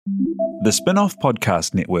The Spin-Off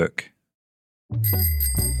Podcast Network.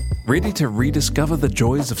 Ready to rediscover the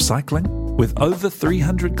joys of cycling? With over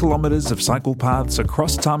 300 kilometres of cycle paths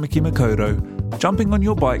across Tāmaki Makaurau, jumping on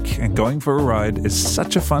your bike and going for a ride is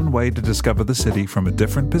such a fun way to discover the city from a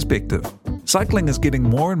different perspective. Cycling is getting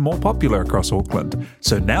more and more popular across Auckland,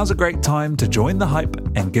 so now's a great time to join the hype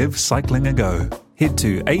and give cycling a go. Head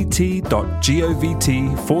to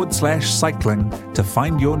at.govt/cycling to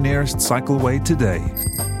find your nearest cycleway today.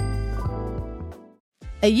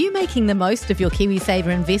 Are you making the most of your KiwiSaver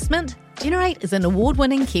investment? Generate is an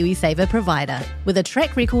award-winning KiwiSaver provider with a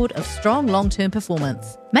track record of strong long-term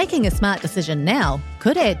performance. Making a smart decision now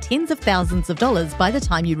could add tens of thousands of dollars by the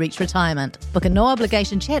time you reach retirement. Book a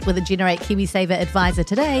no-obligation chat with a Generate KiwiSaver advisor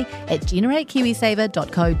today at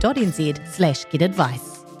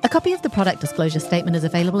generatekiwisaver.co.nz/get-advice. A copy of the product disclosure statement is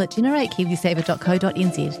available at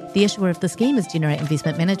generatekiwisaver.co.nz. The issuer of the scheme is Generate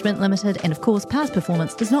Investment Management Limited, and of course, past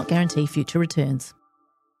performance does not guarantee future returns.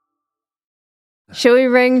 Shall we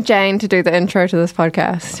ring Jane to do the intro to this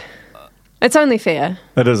podcast? It's only fair.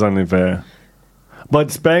 It is only fair. But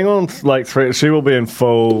it's bang on, like, she will be in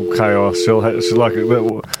full chaos. She'll like,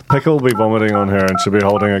 Pickle will be vomiting on her and she'll be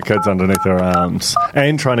holding her kids underneath her arms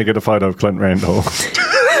and trying to get a photo of Clint Randall.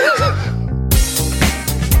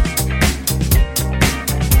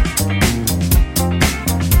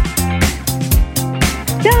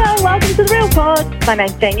 Welcome to The Real Pod. My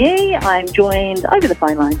name's Jane Yee. I'm joined over the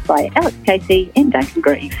phone lines by Alex Casey and Duncan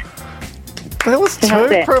Grieve. That was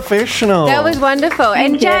too professional. That was wonderful.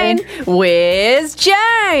 And Jane, where's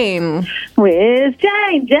Jane? Where's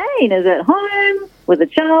Jane? Jane is at home with a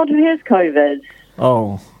child who has COVID.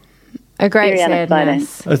 Oh. A great Very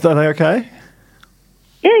sadness. Are they okay?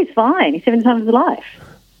 Yeah, he's fine. He's 7 times his life.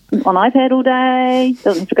 On iPad all day,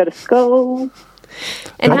 doesn't have to go to school.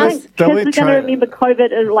 And kids are going to remember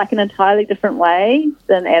COVID in like an entirely different way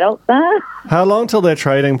than adults are. How long till they're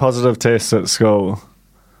trading positive tests at school?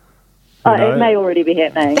 It may already be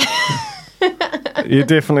happening. You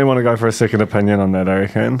definitely want to go for a second opinion on that, I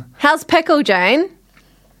reckon. How's Pickle, Jane?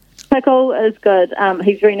 Pickle is good.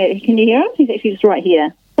 He's very neat. Can you hear him? He's actually just right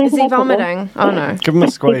here. Is he vomiting? Oh, no. Give him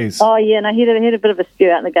a squeeze. Oh, yeah, no, he had a bit of a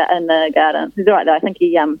spew out in the garden. He's all right, though. I think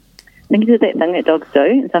he did that thing that dogs do,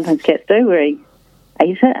 and sometimes cats do, where he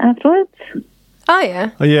ate it afterwards. Oh,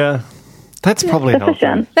 yeah. Oh, yeah. That's probably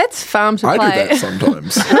healthy. That's farm to play. I do that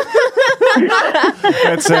sometimes.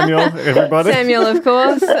 That's Samuel, everybody. Samuel, of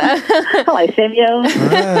course. Hello, Samuel.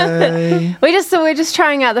 Hey. We're just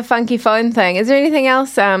trying out the funky phone thing. Is there anything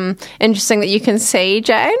else interesting that you can see,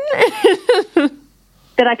 Jane?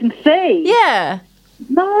 That I can see? Yeah.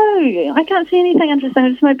 No, I can't see anything interesting.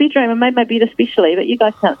 It's my bedroom. I made my bed especially, but you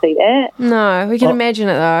guys can't see that. No, we can imagine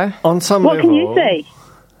it, though. On some What level. can you see?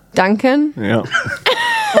 Duncan? Yeah.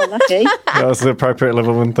 Oh, lucky. That was the appropriate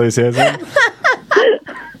level of enthusiasm.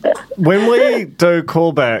 When we do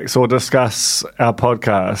callbacks or discuss our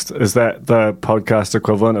podcast, is that the podcast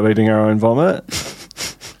equivalent of eating our own vomit?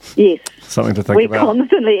 Yes. Something to think We're about.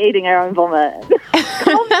 constantly eating our own vomit.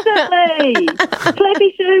 Constantly!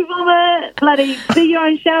 Flappy shoe vomit, bloody do your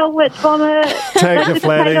own shower witch vomit. Tag the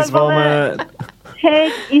flatties vomit.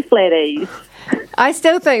 Tag your flatties. I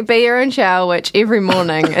still think be your own shower witch every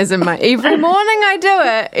morning is in my... Every morning I do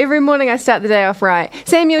it. Every morning I start the day off right.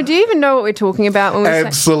 Samuel, do you even know what we're talking about when we say...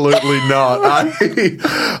 Absolutely not.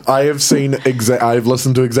 I have seen... I've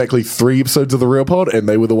listened to exactly 3 episodes of The Real Pod, and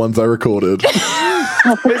they were the ones I recorded.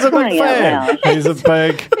 He's a big fan. He's a super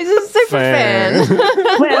fan.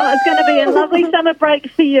 Well, it's going to be a lovely summer break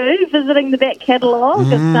for you, visiting the back catalogue.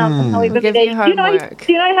 Give you homework.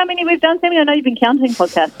 Do you know how many we've done, Sammy? I know you've been counting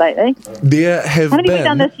podcasts lately. There have How many have we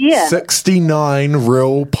done been this year? 69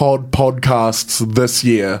 Real Pod podcasts this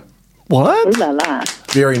year. What? Ooh la la.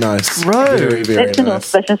 Very nice. Right. Very, very That's an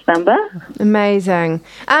nice. auspicious number. Amazing.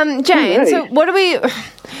 Jane, so what do we don't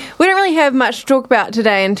really have much to talk about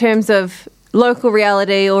today in terms of local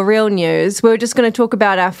reality or real news. We're just going to talk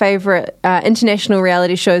about our favourite international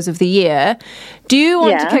reality shows of the year. Do you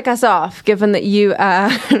want to kick us off, given that you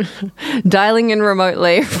are dialing in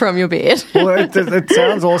remotely from your bed? Well, it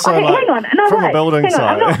sounds also Okay, like hang on. No, from wait. a building Hang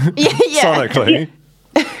on, site. Yeah. Sonically.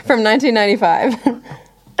 From 1995.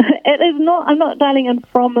 It is not. I'm not dialing in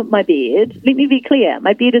from my bed. Let me be clear.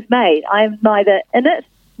 My bed is made. I am neither in it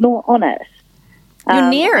nor on it. You're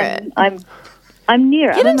near it. I'm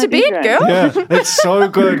near it. Get into bed, girl. Yeah, it's so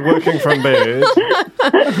good working from bed.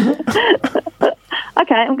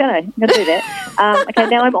 Okay, I'm gonna do that. Okay,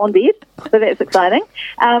 now I'm on bed, so that's exciting.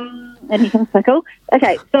 And here comes Pickle.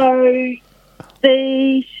 Okay, so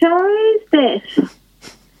the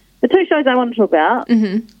two shows I want to talk about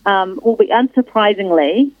will be,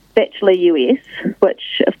 unsurprisingly, Bachelor US,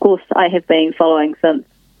 which, of course, I have been following since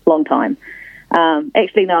a long time.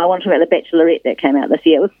 Actually, no, I want to talk about The Bachelorette that came out this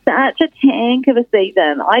year. It was such a tank of a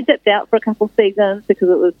season. I dipped out for a couple of seasons because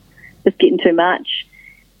it was just getting too much,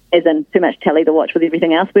 as in too much telly to watch with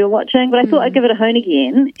everything else we were watching. But I thought I'd give it a hone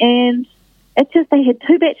again. And it's just they had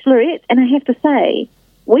 2 Bachelorettes, and I have to say,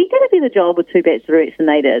 we did a better job with 2 Bachelorettes than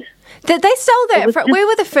they did. They stole that. We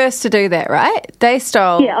were the first to do that, right? They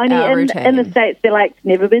stole our routine. In the States, they're like, it's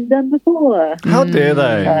never been done before. How dare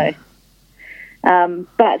they? So,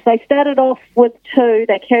 but they started off with 2.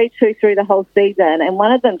 They carried 2 through the whole season, and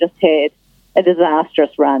one of them just had a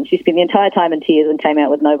disastrous run. She spent the entire time in tears and came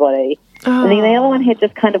out with nobody. Oh. And then the other one had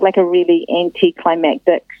just kind of like a really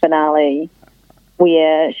anticlimactic finale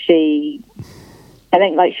where she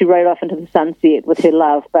rode off into the sunset with her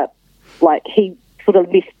love, but like he sort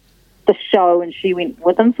of left the show and she went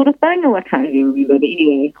with him, sort of thing. Or I can't even remember, but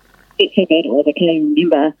anyway, that's how bad it was. I can't even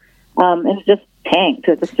remember. And it just tanked.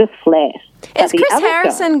 It was just flat. Is Chris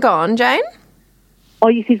Harrison gone, Jane? Oh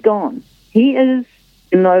yes, he's gone. He is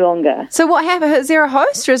no longer. So what happened? Is there a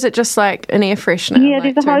host, or is it just like an air freshener? Yeah,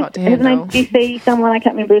 there's a host. His name's Jesse. Someone, I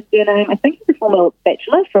can't remember his surname. I think he's a former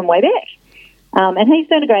Bachelor from way back. And he's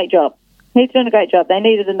doing a great job. They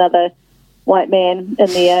needed another white man in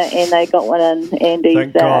there, and they got one in. And he's,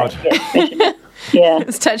 thank God. Yeah,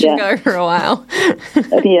 it's touch and go for a while.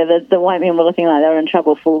 Yeah, the white men were looking like they were in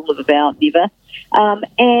trouble for about never.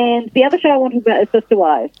 And the other show I want to talk about is Sister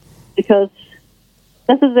Wives, because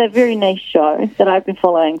this is a very niche show that I've been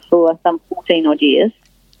following for some 14 odd years.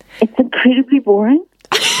 It's incredibly boring.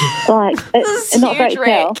 Like, it's not great to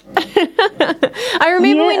tell. I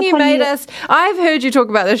remember when you made us. I've heard you talk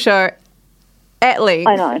about the show at length.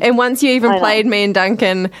 I know. And once you even played me and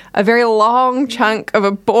Duncan a very long chunk of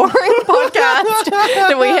a boring podcast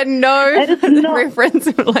that we had no reference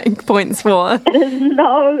like points for. It is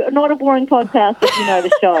not a boring podcast if you know the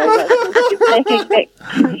show.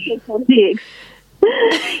 But context.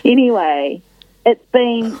 Anyway, it's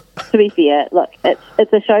been, to be fair, look,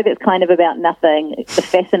 it's a show that's kind of about nothing. The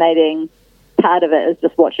fascinating part of it is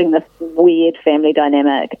just watching this weird family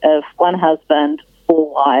dynamic of one husband,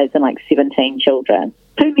 4 wives, and like 17 children.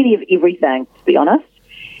 Too many of everything, to be honest.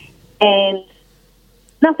 And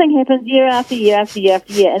nothing happens year after year after year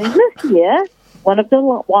after year. And then this year, one of the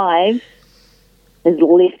wives has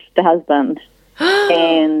left the husband.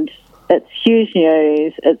 And it's huge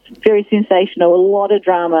news. It's very sensational. A lot of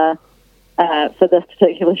drama for this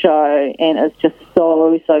particular show, and it's just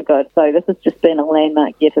so good. So this has just been a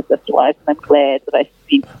landmark year for Sister Wives, and I'm glad that I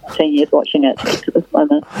spent 14 years watching it to this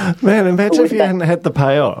moment. Man, imagine if you hadn't had the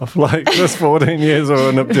payoff. Like, this 14 years of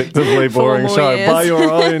an objectively boring show by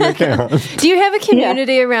your own account. Do you have a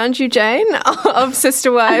community around you, Jane, of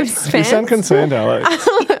Sister Wives fans? You sound concerned, Alex.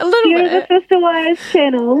 A little bit. There's a Sister Wives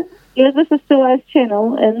channel. There's a Sister Wives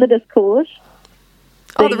channel in the Discord.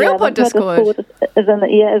 Oh, the Real Pod Discord is in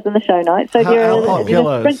the show notes. So there is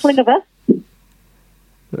a sprinkling of us.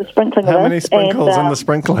 How many sprinkles in the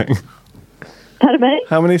sprinkling? Pardon me?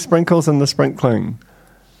 How many sprinkles in the sprinkling?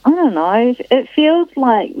 I don't know. It feels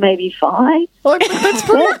like maybe 5. That's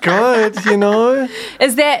pretty good, you know.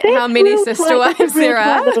 Is that how many Sister Wives there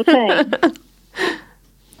are? Little team.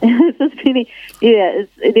 It's just really,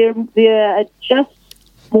 there are just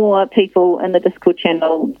more people in the Discord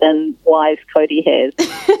channel than wives Cody has,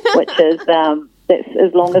 which is that's,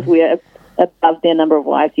 as long as we're above their number of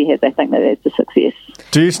wives he has, I think that's a success.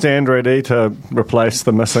 Do you stand ready to replace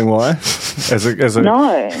the missing wife?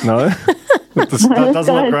 No. No? That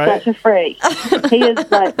doesn't look great. Such a freak. He is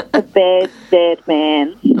like a bad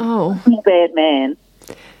man. Oh. Bad man.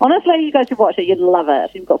 Honestly, you guys should watch it. You'd love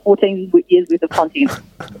it. You've got 14 years worth of content.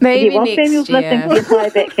 Maybe while next Samuel's year. listening to the entire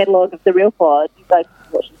back catalogue of the Real Pod, you guys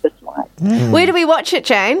should watch this one. Where do we watch it,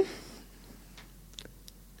 Jane?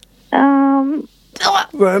 The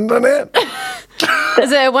internet.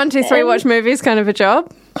 Is it a 1, 2, 3 watch movies kind of a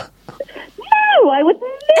job? No, I would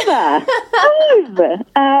never. No.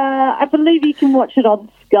 I believe you can watch it on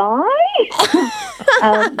Sky.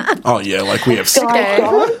 Oh, yeah, like we have Sky.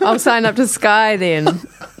 Okay. I'll sign up to Sky then,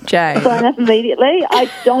 Jane. Sign up immediately. I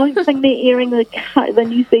don't think they're airing the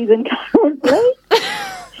new season currently.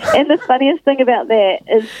 And the funniest thing about that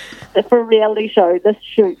is that for a reality show, this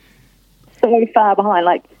shoots so far behind.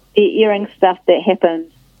 Like, they're airing stuff that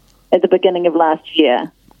happened at the beginning of last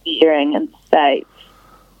year, airing in the States,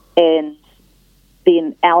 and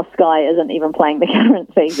then our Sky isn't even playing the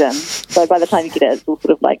current season. So by the time you get it, it's all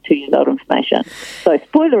sort of like 2 years old information. So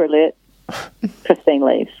spoiler alert, Christine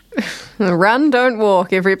leaves. Run, don't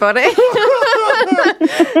walk, everybody.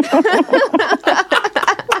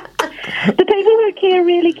 The people who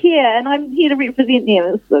really care, and I'm here to represent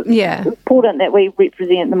them. It's important that we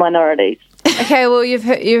represent the minorities. Okay, well, you've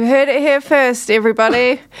heard it here first,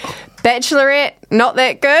 everybody. Bachelorette, not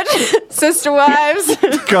that good. Sister Wives.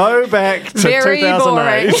 Go back to Very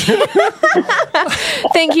 2008.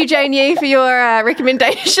 Thank you, Jane Yee, for your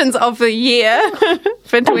recommendations of the year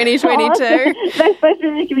for 2022. Those supposed to be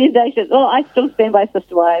recommendations. Well, I still stand by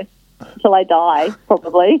Sister Wives until I die,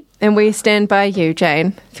 probably. And we stand by you,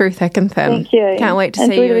 Jane, through thick and thin. Thank you. Can't wait to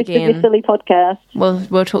Enjoy see you the rest of again. your silly podcast.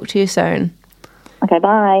 We'll talk to you soon. Okay,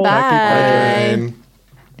 bye. Bye.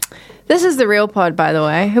 This is the Real Pod, by the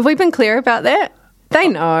way. Have we been clear about that? They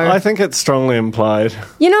know. I think it's strongly implied.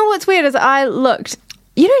 You know what's weird is I looked.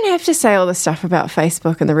 You don't have to say all the stuff about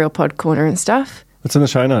Facebook and the Real Pod Corner and stuff. It's in the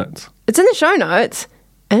show notes. It's in the show notes,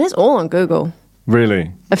 and it's all on Google.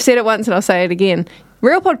 Really? I've said it once and I'll say it again.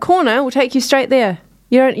 Real Pod Corner will take you straight there.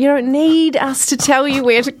 You don't need us to tell you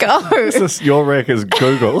where to go. Your rec is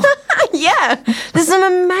Google. Yeah, there's some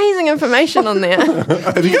amazing information on there.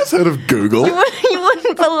 Have you guys heard of Google? You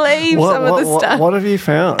wouldn't believe some of the stuff. What have you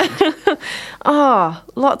found? Oh,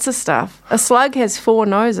 lots of stuff. A slug has 4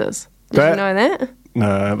 noses. Did you know that?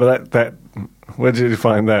 No, but that where did you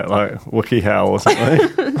find that? Like WikiHow or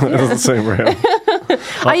something? That doesn't seem real.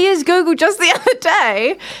 I used Google just the other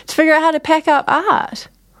day to figure out how to pack up art.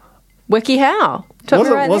 WikiHow.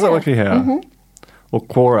 Was it WikiHow? Mm-hmm. Or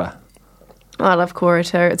Quora? Oh, I love Quora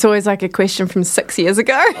too. It's always like a question from 6 years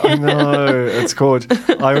ago. I know, it's gorgeous.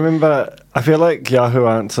 I remember, I feel like Yahoo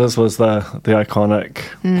Answers was the iconic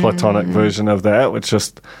platonic version of that, which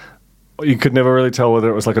just, you could never really tell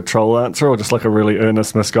whether it was like a troll answer or just like a really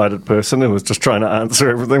earnest, misguided person who was just trying to answer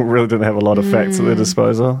everything, really didn't have a lot of facts at their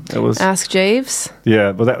disposal. It was Ask Jeeves.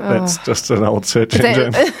 Yeah, but that's just an old search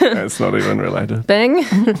engine. It's not even related. Bing.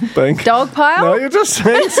 Bing. Dogpile. No, you're just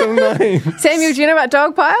saying some names. Samuel, do you know about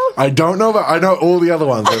Dogpile? I know all the other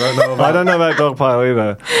ones. I don't know about. I don't know about Dogpile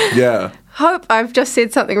either. Yeah. Hope I've just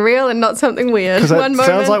said something real and not something weird. Because One that moment.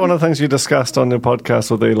 sounds like one of the things you discussed on your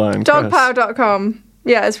podcast with Elaine. Dogpile.com.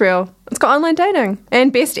 Yeah, it's real. It's got online dating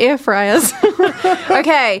and best air fryers.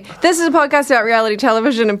 Okay, this is a podcast about reality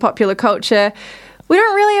television and popular culture. We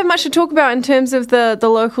don't really have much to talk about in terms of the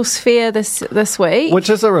local sphere this week. Which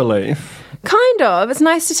is a relief. Kind of. It's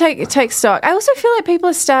nice to take stock. I also feel like people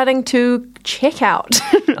are starting to check out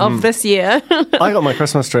of this year. I got my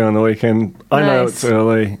Christmas tree on the weekend. I know Nice. it's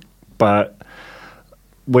early, but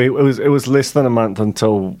it was less than a month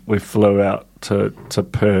until we flew out to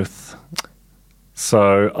Perth.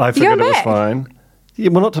 So I figured it was back? fine. Yeah,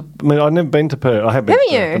 well, I've never been to Perth. I have been Haven't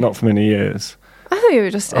to Perth, you? but not for many years. I thought you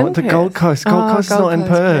were just I went to Perth. Gold Coast. Gold Coast is not in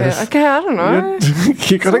Perth. Okay, I don't know.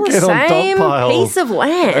 You got to It's get all the on same Dogpile piece of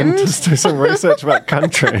land. and just do some research about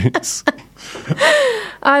countries.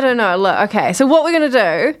 I don't know. Look, okay. So what we're going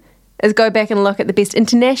to do is go back and look at the best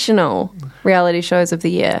international reality shows of the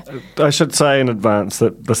year. I should say in advance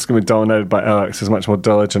that this is going to be dominated by Alex, who's a much more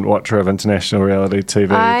diligent watcher of international reality TV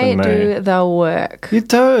I than me. do the work. You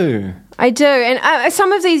do. I do, and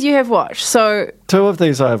some of these you have watched. So 2 of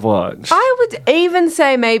these I've watched. I would even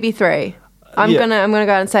say maybe 3. I'm Yeah. gonna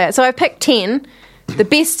go out and say it. So I've picked 10. The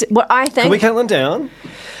best, what I think. Can we count them down?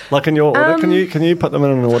 Like in your order? Can you put them in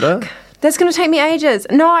an order? That's going to take me ages.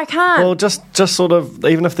 No, I can't. Well, just sort of,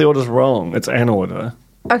 even if the order's wrong, it's an order.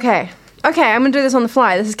 Okay, I'm going to do this on the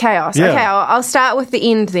fly. This is chaos. Yeah. Okay, I'll start with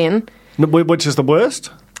the end then. Which is the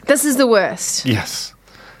worst? This is the worst. Yes.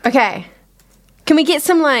 Okay. Can we get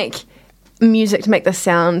some, like, music to make this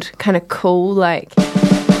sound kind of cool? Like...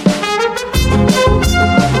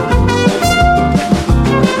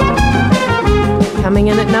 Coming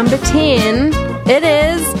in at number 10, it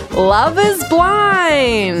is Love is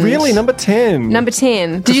Blind. Really? Number 10? Number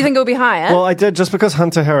 10. Did you think it would be higher? Well, I did, just because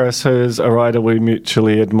Hunter Harris, who's a writer we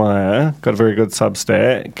mutually admire, got a very good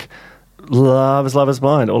Substack, Love is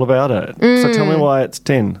Blind, all about it. So tell me why it's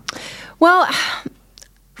 10. Well,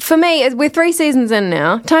 for me, we're 3 seasons in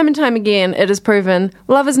now. Time and time again, it is proven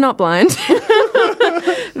love is not blind.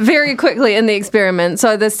 Very quickly in the experiment.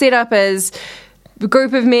 So the setup is a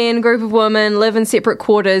group of men, group of women live in separate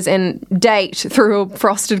quarters and date through a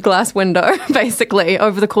frosted glass window, basically,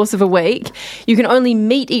 over the course of a week. You can only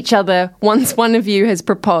meet each other once one of you has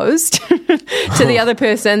proposed to the other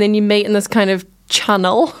person. Then you meet in this kind of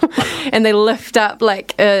channel and they lift up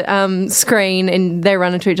like a screen and they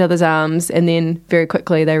run into each other's arms, and then very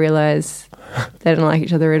quickly they realise they don't like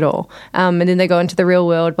each other at all. And then they go into the real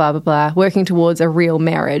world, blah, blah, blah, working towards a real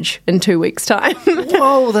marriage in 2 weeks' time.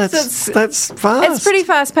 Whoa, that's fast. It's pretty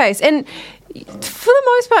fast paced. And for the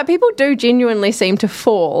most part, people do genuinely seem to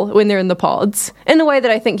fall when they're in the pods in a way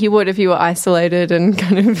that I think you would if you were isolated and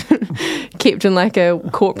kind of kept in like a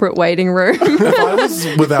corporate waiting room. If I was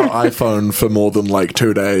without iPhone for more than like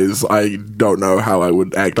 2 days, I don't know how I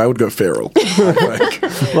would act. I would go feral. I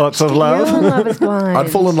think. Lots of love. Your love is blind.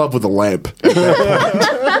 I'd fall in love with a lamp.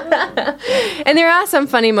 And there are some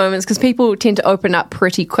funny moments because people tend to open up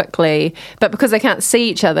pretty quickly, but because they can't see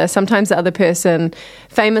each other, sometimes the other person,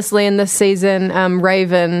 famously in this season,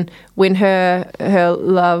 Raven, when her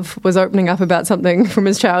love was opening up about something from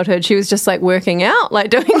his childhood, she was just like working out,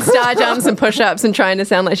 like doing star jumps and push-ups and trying to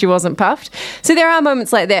sound like she wasn't puffed. So there are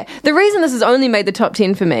moments like that. The reason this has only made the top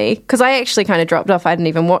 10 for me, because I actually kind of dropped off, I didn't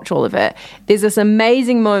even watch all of it, there's this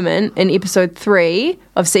amazing moment in episode 3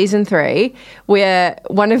 of season 3 where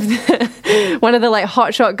one of the like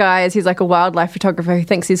hotshot guys, he's like a wildlife photographer who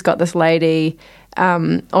thinks he's got this lady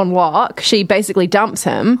on lock. She basically dumps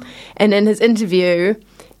him, and in his interview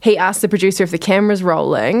he asks the producer if the camera's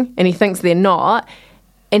rolling, and he thinks they're not,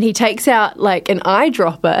 and he takes out like an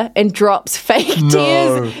eyedropper and drops fake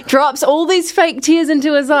tears, drops all these fake tears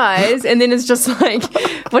into his eyes, and then it's just like,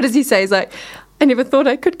 what does he say? He's like, I never thought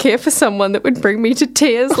I could care for someone that would bring me to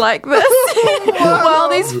tears like this. While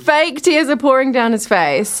these fake tears are pouring down his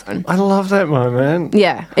face. I love that moment.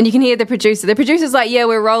 Yeah, and you can hear the producer. The producer's like, yeah,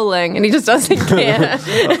 we're rolling, and he just doesn't care.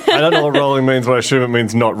 I don't know what rolling means, but I assume it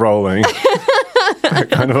means not rolling.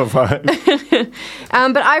 Kind of a vibe.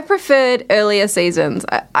 But I preferred earlier seasons.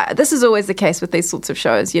 This is always the case with these sorts of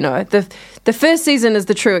shows, you know. The first season is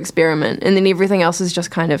the true experiment, and then everything else is just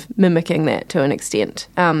kind of mimicking that to an extent.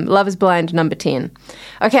 Love is Blind, number 10.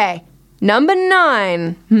 Okay, number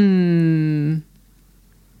 9.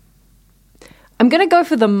 I'm going to go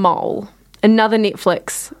for The Mole, another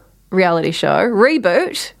Netflix reality show.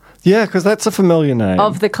 Reboot. Yeah, because that's a familiar name.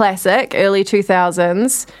 Of the classic, early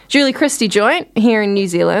 2000s. Julie Christie joint here in New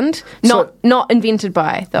Zealand. Not invented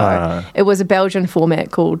by, though. It was a Belgian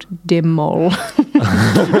format called De Mol.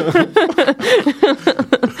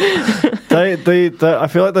 I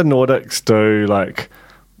feel like the Nordics do like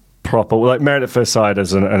proper, like Married at First Sight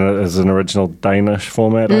is an original Danish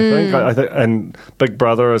format, I think, and Big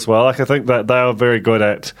Brother as well. Like, I think that they are very good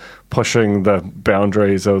at pushing the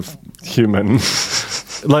boundaries of human,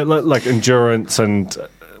 like endurance and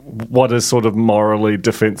what is sort of morally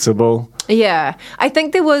defensible. Yeah, I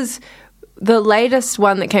think there was the latest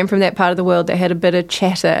one that came from that part of the world that had a bit of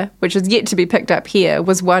chatter, which is yet to be picked up here,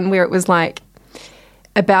 was one where it was like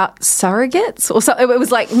about surrogates or something. It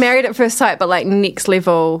was like Married at First Sight, but like next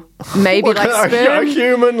level, maybe like sperm a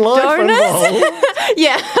human life involved.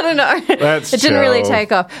 Yeah, I don't know. It didn't really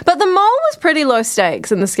take off. But The Mole was pretty low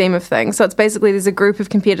stakes in the scheme of things. So it's basically there's a group of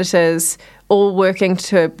competitors all working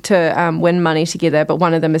to win money together, but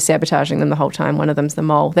one of them is sabotaging them the whole time. One of them's the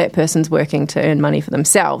mole. That person's working to earn money for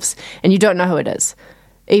themselves, and you don't know who it is.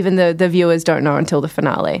 Even the viewers don't know until the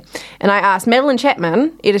finale. And I asked Madeline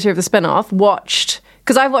Chapman, editor of the spin-off,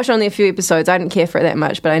 because I've watched only a few episodes. I didn't care for it that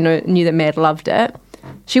much, but I knew that Mad loved it.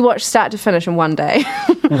 She watched start to finish in one day.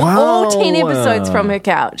 Wow. All 10 episodes from her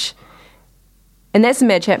couch. And that's the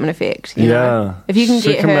Mad Chapman effect. You know? If you can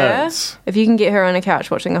get her on a couch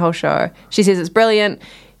watching the whole show, she says it's brilliant.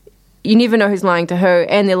 You never know who's lying to who,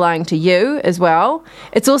 and they're lying to you as well.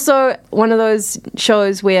 It's also one of those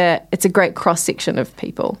shows where it's a great cross-section of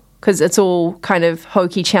people, because it's all kind of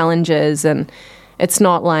hokey challenges, and it's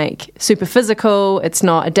not like super physical, it's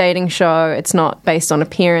not a dating show, it's not based on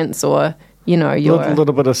appearance or, you know, your... A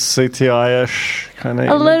little bit of CTI-ish kind of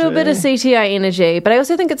energy. A little bit of CTI energy, but I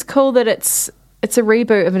also think it's cool that it's a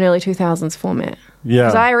reboot of an early 2000s format. Yeah.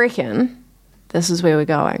 Because I reckon this is where we're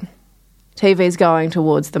going. TV's going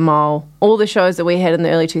towards The Mole. All the shows that we had in the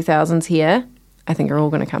early 2000s here, I think are all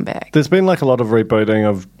going to come back. There's been like a lot of rebooting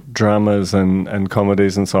of dramas and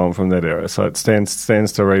comedies and so on from that era, so it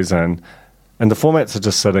stands to reason. And the formats are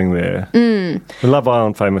just sitting there. Love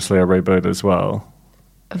Island famously a reboot as well.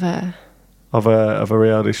 Of a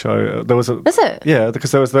reality show. Is it? Yeah,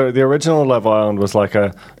 because there was the original Love Island was like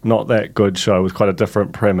a not that good show with quite a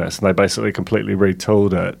different premise, and they basically completely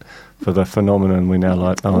retooled it for the phenomenon we now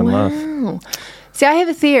like know and love. See, I have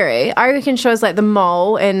a theory. I reckon shows like The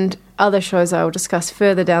Mole and other shows I will discuss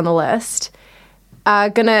further down the list are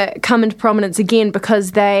going to come into prominence again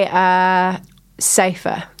because they are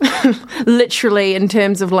safer. Literally, in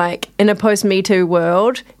terms of like in a post-Me Too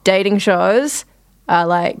world, dating shows are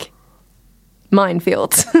like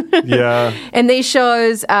minefields. Yeah. And these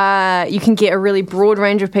shows, you can get a really broad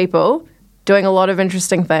range of people doing a lot of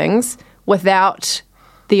interesting things without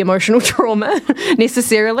the emotional trauma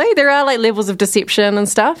necessarily. There are like levels of deception and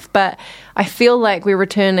stuff, but I feel like we're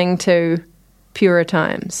returning to purer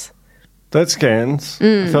times. That scans.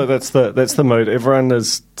 I feel like that's the mood. Everyone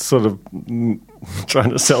is sort of trying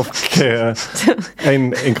to self-care,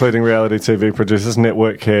 and including reality TV producers,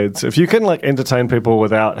 network heads. If you can like entertain people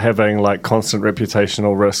without having like constant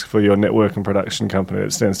reputational risk for your network and production company,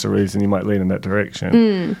 it stands to reason you might lean in that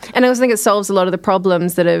direction. And I also think it solves a lot of the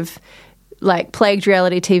problems that have like plagued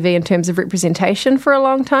reality TV in terms of representation for a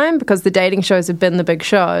long time, because the dating shows have been the big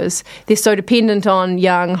shows. They're so dependent on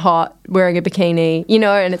young, hot, wearing a bikini,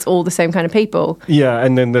 and it's all the same kind of people. Yeah,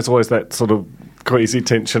 and then there's always that sort of crazy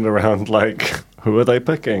tension around like, who are they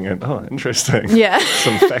picking? And interesting. Yeah.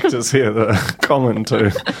 Some factors here that are common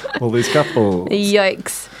to all these couples.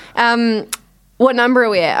 Yikes. What number are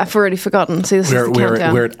we at? I've already forgotten. So this is the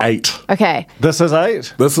countdown. We're at 8. Okay. This is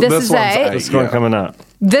 8? This is one's 8. 8. This one coming up.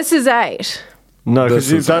 This is 8. No, This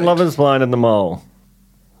because you've is done 8. Love is Blind and The Mole.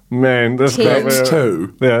 Man, this That's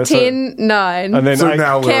 2. Yeah, 10, 9. and then So 8.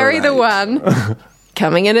 now we're Carry at the 8. 1.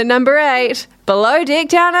 Coming in at number 8. Below Deck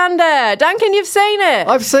Down Under. Duncan, you've seen it.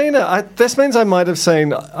 I've seen it. This means I might have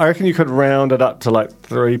seen, I reckon you could round it up to like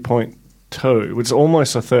 3.2, which is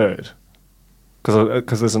almost a third.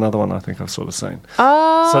 Because there's another one I think I've sort of seen.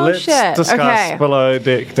 Oh, So let's shit. discuss Okay. Below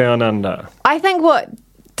Deck Down Under. I think what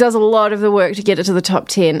does a lot of the work to get it to the top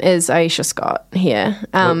 10 is Aisha Scott here.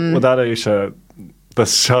 Without Aisha,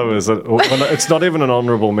 this show is, it's not even an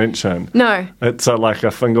honourable mention. No. It's like a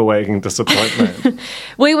finger-wagging disappointment.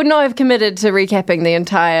 We would not have committed to recapping the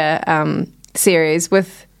entire series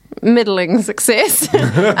with middling success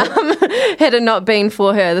had it not been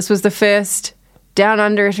for her. This was the first Down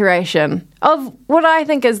Under iteration of what I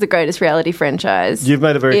think is the greatest reality franchise You've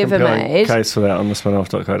made a very ever compelling made. case for that on the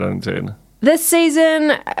spinoff.co.nz. This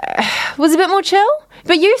season was a bit more chill,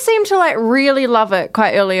 but you seemed to like really love it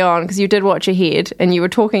quite early on because you did watch ahead and you were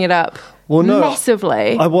talking it up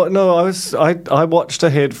massively. I watched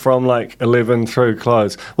ahead from like 11 through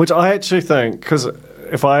close, which I actually think, because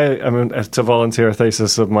if I am to volunteer a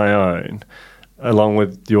thesis of my own, along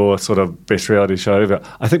with your sort of best reality show ever,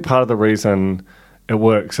 I think part of the reason it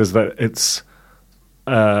works is that it's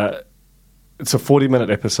a 40-minute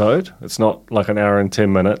episode. It's not like an hour and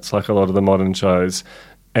 10 minutes like a lot of the modern shows.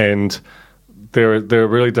 And there are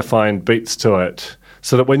really defined beats to it,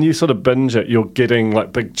 so that when you sort of binge it, you're getting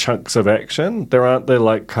like big chunks of action. There aren't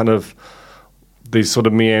like kind of these sort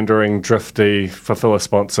of meandering, drifty, fulfill a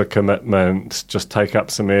sponsor commitment, just take up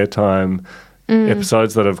some airtime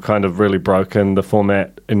episodes that have kind of really broken the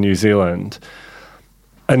format in New Zealand.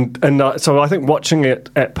 And so I think watching it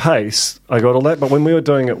at pace, I got all that. But when we were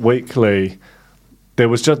doing it weekly, there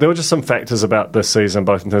were just some factors about this season,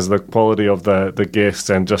 both in terms of the quality of the guests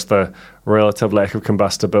and just the relative lack of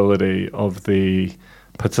combustibility of the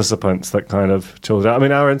participants that kind of chilled out. I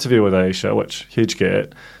mean, our interview with Aisha, which huge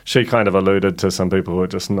get, she kind of alluded to some people who are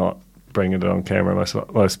just not bringing it on camera,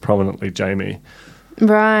 most prominently Jamie.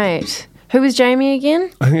 Right. Who was Jamie again?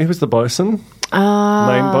 I think he was the bosun. Oh.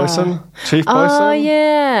 Main bosun? Chief bosun? Oh,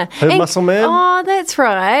 yeah. Muscle man? Oh, that's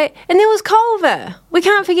right. And there was Culver. We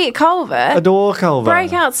can't forget Culver. Adore Culver.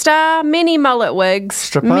 Breakout star, many mullet wigs,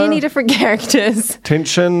 Stripper. many different characters.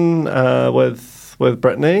 Tension with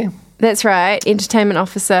Brittany. That's right. Entertainment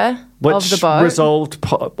officer Which of the boat. resolved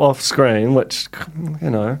off screen, which,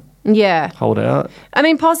 Yeah. hold out. I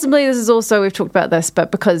mean, possibly this is also, we've talked about this,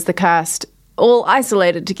 but because the cast all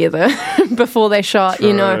isolated together before they shot,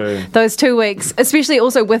 True. those 2 weeks, especially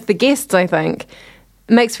also with the guests, I think,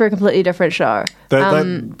 makes for a completely different show.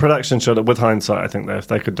 That production shot, with hindsight, I think that if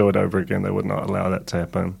they could do it over again, they would not allow that to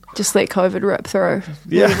happen. Just let COVID rip through,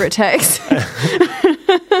 Yeah. whatever it takes.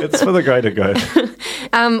 It's for the greater good.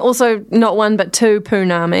 Also, not 1 but 2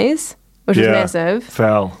 Poonamis, which is massive.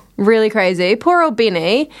 Foul. Really crazy. Poor old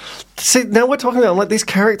Benny. See, now we're talking about, these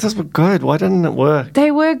characters were good. Why didn't it work?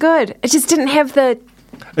 They were good. It just didn't have the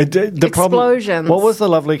It did, the explosions. What was the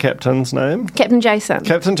lovely captain's name? Captain Jason.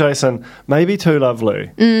 Captain Jason. Maybe too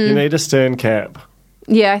lovely. You need a stern cap.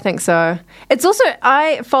 Yeah, I think so. It's also,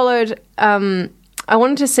 I followed, I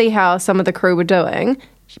wanted to see how some of the crew were doing.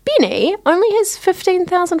 Benny only has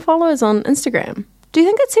 15,000 followers on Instagram. Do you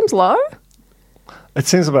think it seems low? It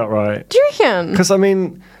seems about right. Do you reckon? Because, I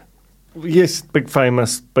mean, yes, big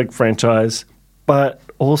famous, big franchise, but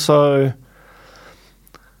also,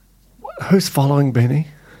 who's following Benny?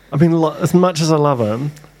 I mean, as much as I love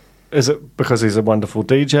him, is it because he's a wonderful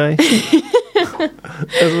DJ? Is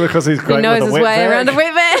it because he's great He knows with a his wet way vac? around a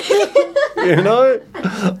wet bag.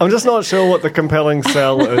 I'm just not sure what the compelling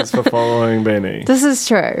sell is for following Benny. This is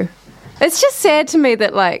true. It's just sad to me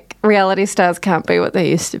that, reality stars can't be what they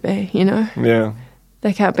used to be, Yeah.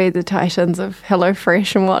 They can't be the titans of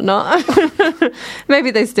HelloFresh and whatnot. Maybe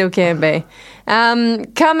they still can be.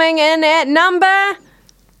 Coming in at number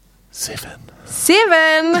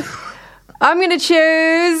 7. I'm going to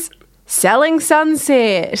choose Selling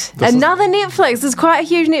Sunset. Another Netflix. There's quite a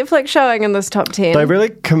huge Netflix showing in this top 10. They really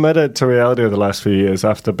committed to reality over the last few years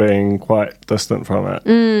after being quite distant from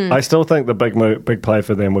it. I still think the big play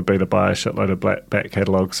for them would be to buy a shitload of back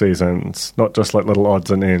catalogue seasons, not just like little odds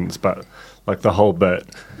and ends, but like the whole bit.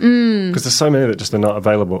 Because there's so many that just are not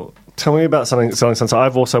available. Tell me about Selling Sunset.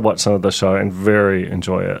 I've also watched some of the show and very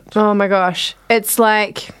enjoy it. Oh my gosh.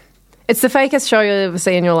 It's the fakest show you'll ever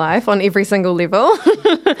see in your life on every single level.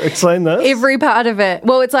 Explain this. Every part of it.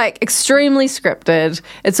 Well, it's like extremely scripted.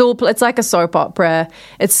 It's like a soap opera.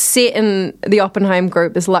 It's set in the Oppenheim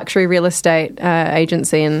Group, this luxury real estate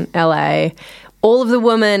agency in LA. All of the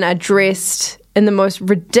women are dressed in the most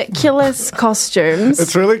ridiculous costumes.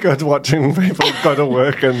 It's really good watching people go to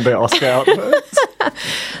work in their Oscar outfits.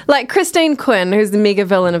 Like Christine Quinn, who's the mega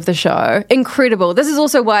villain of the show. Incredible. This is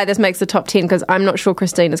also why this makes the top 10, because I'm not sure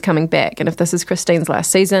Christine is coming back. And if this is Christine's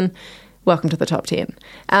last season, welcome to the top 10.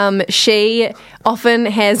 She often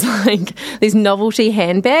has like these novelty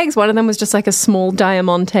handbags. One of them was just like a small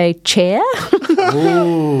Diamante chair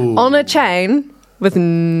on a chain with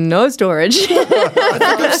no storage. I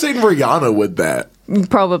think I've seen Rihanna with that.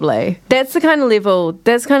 Probably. That's the kind of level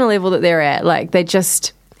that they're at. Like, they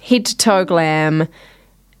just head to toe glam.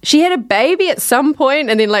 She had a baby at some point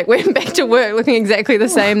and then like went back to work looking exactly the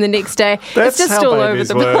same the next day. That's it's just how all over babies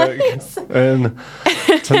the work place. in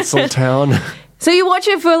Tinseltown. So you watch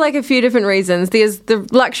it for like a few different reasons. There's the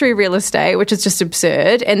luxury real estate, which is just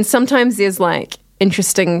absurd, and sometimes there's like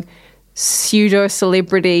interesting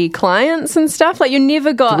pseudo-celebrity clients and stuff. Like, you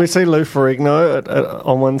never got... Did we see Lou Ferrigno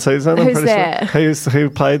on one season? Who's that? Sure. He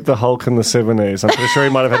played the Hulk in the 70s. I'm pretty sure he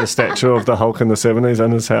might have had a statue of the Hulk in the 70s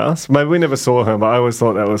in his house. Maybe we never saw him, but I always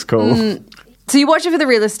thought that was cool. So you watch it for the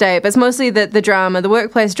real estate, but it's mostly the drama, the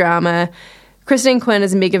workplace drama. Christine Quinn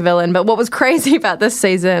is a mega villain, but what was crazy about this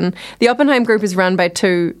season, the Oppenheim Group is run by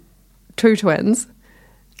two twins.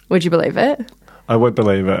 Would you believe it? I would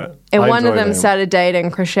believe it. And one of them started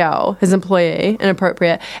dating Chrishell, his employee,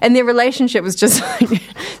 inappropriate. And their relationship was just like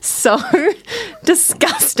so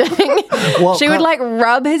disgusting. She would like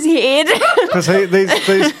rub his head. Because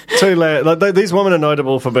these two lads, like, these women are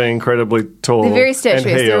notable for being incredibly tall. They're very statuesque.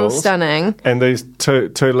 And They're all heels, stunning. And these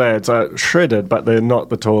two lads are shredded, but they're not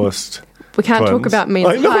the tallest. We can't talk about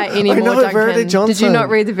men's height anymore, Duncan. Verity Johnson. Did you not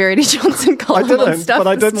read the Verity Johnson column on stuff but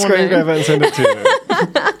I did this screen grab it and send it to you.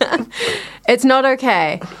 It's not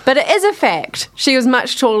okay, but it is a fact. She was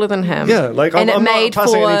much taller than him. Yeah, like and I'm made not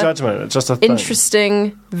passing for any judgment. It's just a thing.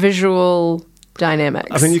 interesting visual dynamics.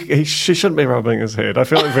 I mean, she shouldn't be rubbing his head. I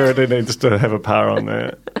feel like Verity needs to have a power on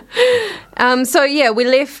that. So yeah, we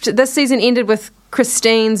left. This season ended with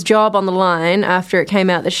Christine's job on the line after it came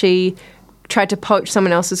out that she tried to poach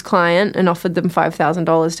someone else's client and offered them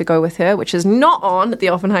 $5,000 to go with her, which is not on at the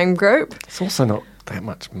Oppenheim Group. It's also not that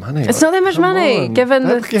much money. It's not that much money, given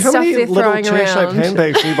the stuff they're throwing around. How many little chair-shaped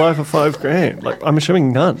handbags do you buy for $5,000? Like, I'm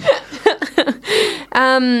assuming none.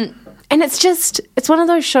 And it's one of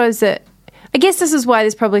those shows that, I guess this is why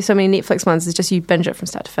there's probably so many Netflix ones, is just you binge it from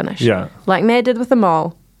start to finish. Yeah. Like Mad did with The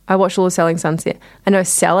Mole. I watched all of Selling Sunset. I know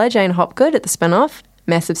Sella, Jane Hopgood at the spin-off,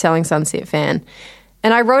 massive Selling Sunset fan.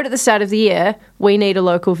 And I wrote at the start of the year, we need a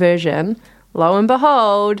local version. Lo and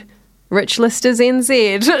behold, Rich Lister's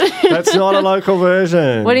NZ. That's not a local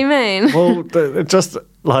version. What do you mean? Well, it just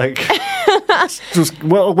like...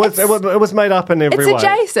 it was made up in every way. It's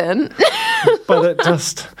adjacent. But it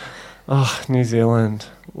just... Oh, New Zealand.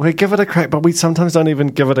 We give it a crack, but we sometimes don't even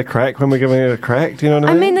give it a crack when we're giving it a crack. Do you know what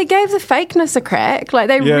I mean? I mean, they gave the fakeness a crack. Like,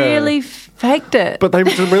 they really faked it. But they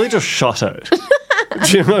really just shot it.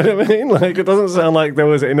 Do you know what I mean? Like, it doesn't sound like there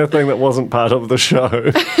was anything that wasn't part of the show.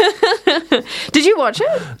 Did you watch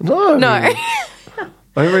it? No.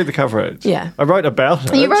 I read the coverage. Yeah. I wrote about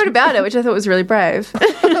it. You wrote about it, which I thought was really brave.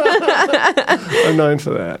 I'm known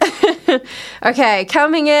for that. Okay,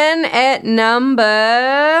 coming in at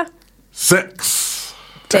number 6.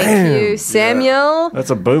 Thank you, Samuel. Yeah.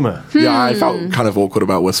 That's a boomer. Yeah, I felt kind of awkward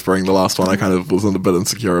about whispering the last one. I kind of was a bit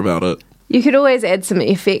insecure about it. You could always add some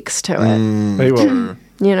effects to it. You will.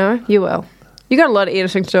 You know, you will. You got a lot of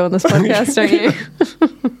editing to do on this podcast, don't you?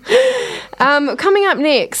 Coming up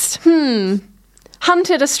next,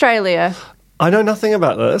 Hunted Australia. I know nothing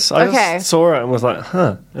about this. I just saw it and was like,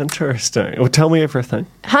 interesting. Well, tell me everything.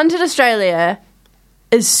 Hunted Australia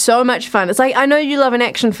is so much fun. It's like, I know you love an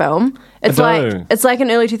action film. It's like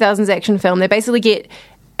an early 2000s action film. They basically get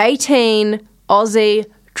 18 Aussie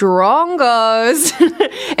drongos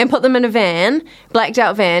and put them in a van, blacked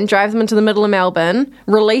out van, drive them into the middle of Melbourne,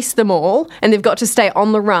 release them all, and they've got to stay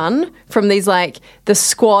on the run from these the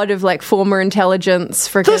squad of former intelligence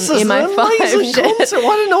freaking This is an MI5 amazing shit. concept.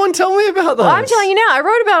 Why didn't no one tell me about this? Well, I'm telling you now, I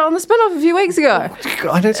wrote about it on the spin-off a few weeks ago.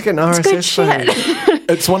 I need to get an It's good RSS feed. shit.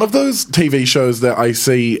 It's one of those TV shows that I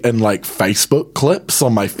see in Facebook clips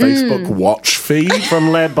on my Facebook watch feed. From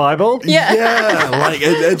Lad Bible? Yeah.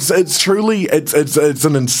 It's truly it's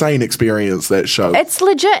an insane experience, that show. It's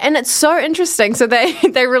legit, and it's so interesting. So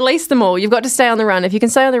they release them all. You've got to stay on the run. If you can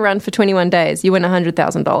stay on the run for 21 days, you win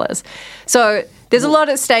 $100,000. So there's a lot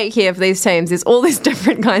at stake here for these teams. There's all these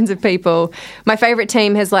different kinds of people. My favourite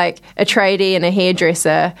team has a tradie and a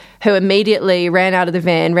hairdresser who immediately ran out of the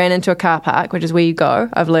van, ran into a car park, which is where you go,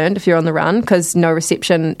 I've learned, if you're on the run, because no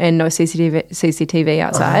reception and no CCTV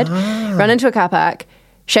outside. Run into a car park,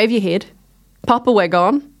 shave your head, pop a wig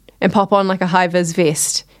on, and pop on a high-vis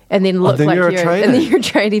vest. And then look then like you're a tradie. and then you're a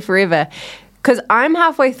tradie forever. Because I'm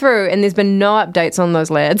halfway through and there's been no updates on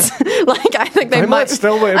those lads. I think they might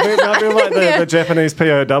still be. It might be like the Japanese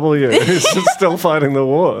POW who's still fighting the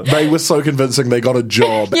war. They were so convincing they got a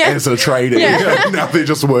job as a tradie. Yeah. Now they're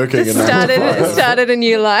just working. started a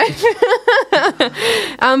new life.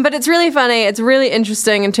 But it's really funny. It's really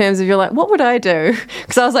interesting in terms of you're what would I do?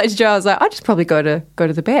 Because I was like to Joe, I'd just probably go to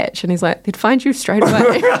the batch. And he's like, they'd find you straight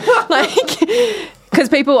away. Because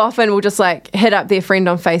people often will just hit up their friend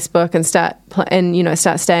on Facebook and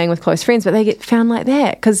start staying with close friends, but they get found like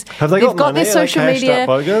that because they've got their social media.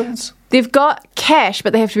 They've got cash,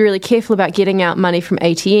 but they have to be really careful about getting out money from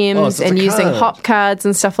ATMs and using hop cards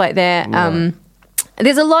and stuff like that. Right.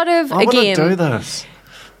 There's a lot of I want to do this.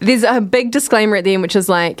 There's a big disclaimer at the end, which is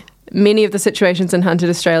many of the situations in Hunted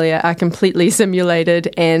Australia are completely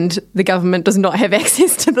simulated and the government does not have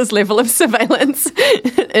access to this level of surveillance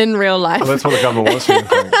in real life. Well, that's what the government wants you to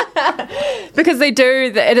think. Because they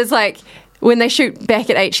do, it is when they shoot back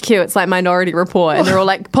at HQ, it's Minority Report, and they're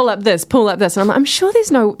all pull up this, and I'm sure there's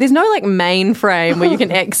no mainframe where you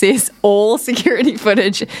can access all security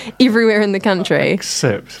footage everywhere in the country.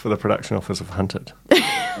 Except for the production office of Hunted.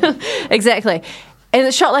 Exactly. And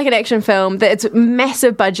it's shot like an action film. It's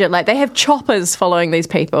massive budget. They have choppers following these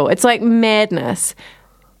people. It's madness.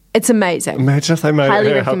 It's amazing. Imagine if they made Highly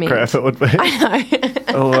it how recommend. crap it would be. I know.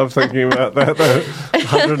 I love thinking about that. The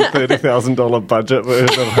 $130,000 budget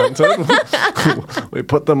version of Hunted. We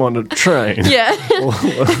put them on a train. Yeah.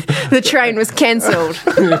 The train was cancelled.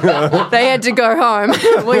 They had to go home.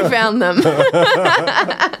 We found them.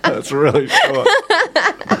 That's really short.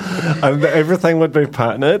 And everything would be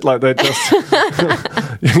partnered. They just...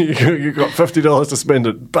 you got $50 to spend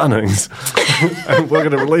at Bunnings. And we're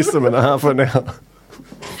going to release them in half an hour.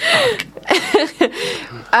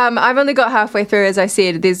 I've only got halfway through, as I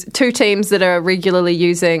said. There's two teams that are regularly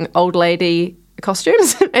using old lady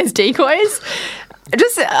costumes as decoys.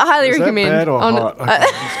 Just highly recommend. That bad or hot? I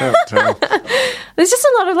can't tell. There's just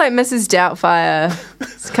a lot of Mrs. Doubtfire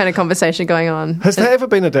kind of conversation going on. Has that ever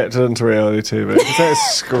been adapted into reality TV? Because they're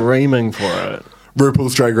screaming for it.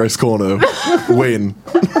 RuPaul's Drag Race Corner. When?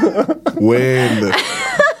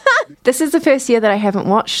 This is the first year that I haven't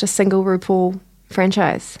watched a single RuPaul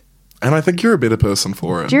franchise. And I think you're a better person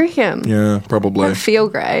for it. Do you reckon? Yeah, probably. Doesn't feel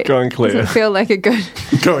great. Going clear. Doesn't feel like a good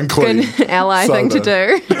ally thing to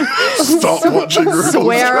do. Stop watching RuPaul's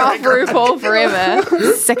Swear off Drag Race. RuPaul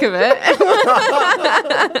forever. Sick of it.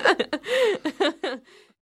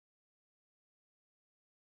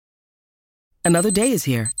 Another day is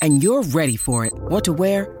here, and you're ready for it. What to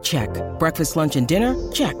wear? Check. Breakfast, lunch, and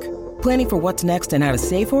dinner? Check. Planning for what's next and how to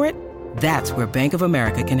save for it? That's where Bank of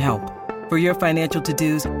America can help. For your financial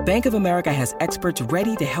to-dos, Bank of America has experts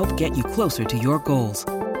ready to help get you closer to your goals.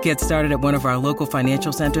 Get started at one of our local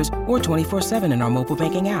financial centers or 24/7 in our mobile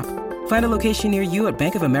banking app. Find a location near you at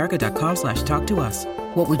bankofamerica.com/talktous.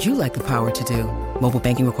 What would you like the power to do? Mobile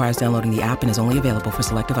banking requires downloading the app and is only available for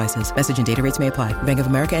select devices. Message and data rates may apply. Bank of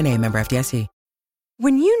America NA, member FDIC.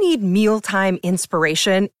 When you need mealtime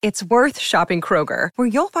inspiration, it's worth shopping Kroger, where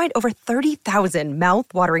you'll find over 30,000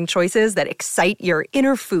 mouth-watering choices that excite your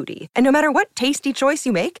inner foodie. And no matter what tasty choice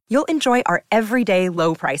you make, you'll enjoy our everyday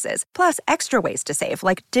low prices, plus extra ways to save,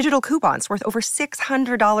 like digital coupons worth over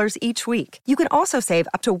 $600 each week. You can also save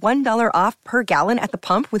up to $1 off per gallon at the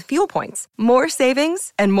pump with fuel points. More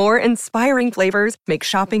savings and more inspiring flavors make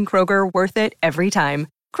shopping Kroger worth it every time.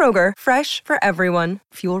 Kroger, fresh for everyone.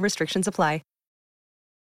 Fuel restrictions apply.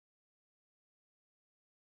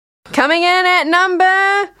 Coming in at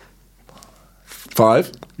number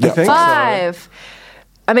 5? I think so. 5.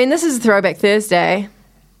 I mean, this is Throwback Thursday.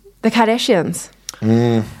 The Kardashians.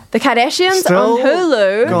 The Kardashians Still on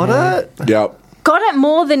Hulu. Got it? Yep. got it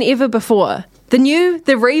more than ever before. The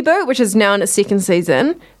reboot, which is now in its second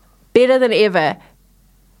season, better than ever.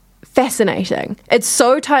 Fascinating. It's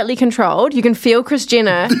so tightly controlled. You can feel Kris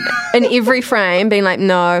Jenner in every frame being like,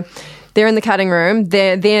 no, they're in the cutting room.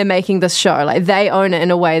 They're making this show. Like, they own it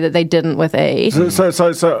in a way that they didn't with E.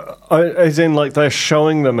 So as in, like, they're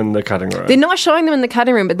showing them in the cutting room? They're not showing them in the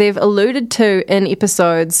cutting room, but they've alluded to in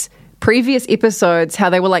previous episodes, how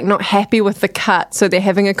they were like not happy with the cut, so they're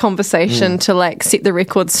having a conversation to like set the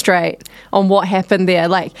record straight on what happened there.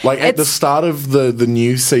 Like at the start of the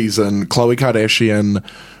new season, Khloe Kardashian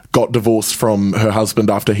got divorced from her husband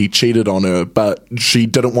after he cheated on her, but she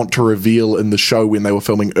didn't want to reveal in the show when they were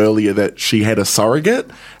filming earlier that she had a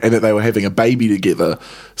surrogate and that they were having a baby together.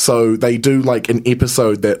 So they do like an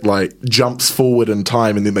episode that like jumps forward in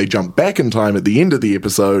time and then they jump back in time at the end of the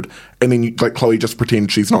episode, and then like Khloe just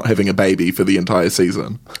pretends she's not having a baby for the entire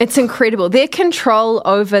season. It's incredible. Their control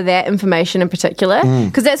over that information in particular,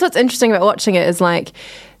 because that's what's interesting about watching it, is like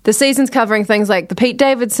the season's covering things like the Pete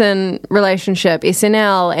Davidson relationship,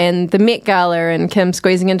 SNL, and the Met Gala, and Kim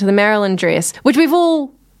squeezing into the Marilyn dress, which we've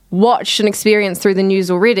all watched and experienced through the news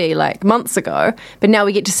already, like months ago, but now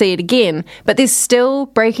we get to see it again. But there's still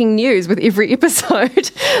breaking news with every episode.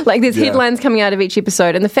 Like, there's headlines coming out of each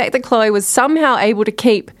episode, and the fact that Khloe was somehow able to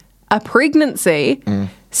keep a pregnancy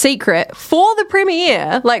secret for the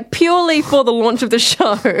premiere, like purely for the launch of the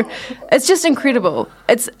show, it's just incredible.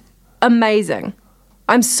 It's amazing.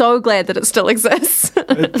 I'm so glad that it still exists.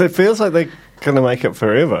 It feels like they're going to make it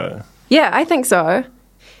forever. Yeah, I think so.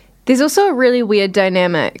 There's also a really weird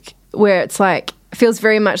dynamic where it's like, it feels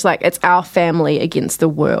very much like it's our family against the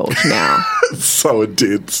world now. It's so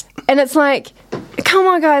intense. And it's like, come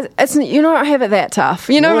on, guys, you don't have it that tough.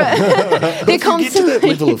 You know, they're constantly... Get to that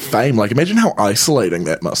level of fame, like, imagine how isolating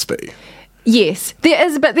that must be. Yes, there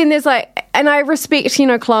is, but then there's like, and I respect, you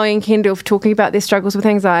know, Khloe and Kendall for talking about their struggles with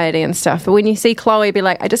anxiety and stuff, but when you see Khloe be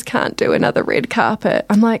like, I just can't do another red carpet,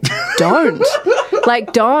 I'm like, don't.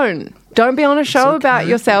 Like, don't be on a show about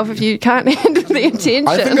yourself if you can't handle the attention.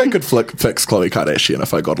 I think I could fix Khloe Kardashian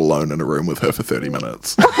if I got alone in a room with her for 30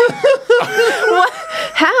 minutes. What?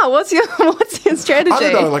 How? What's your strategy? I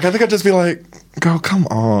don't know, like, I think I'd just be like, girl, come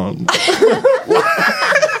on.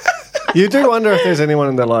 You do wonder if there's anyone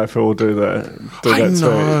in their life who will do that. I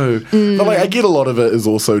know. But like, I get a lot of it is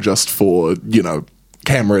also just for, you know,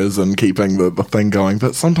 cameras and keeping the thing going.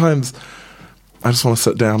 But sometimes I just want to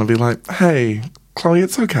sit down and be like, hey, Khloe,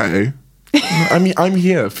 it's okay. I mean, I'm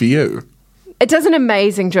here for you. It does an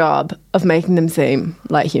amazing job of making them seem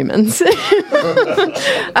like humans.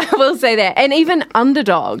 I will say that. And even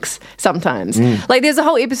underdogs sometimes. Like, there's a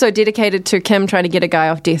whole episode dedicated to Kim trying to get a guy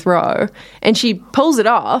off death row, and she pulls it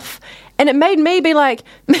off. And it made me be like,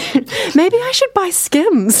 maybe I should buy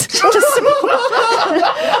Skims to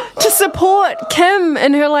support Kim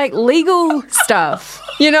and her, like, legal stuff.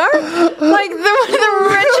 You know? Like, the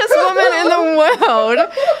richest woman in the world.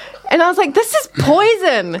 And I was like, this is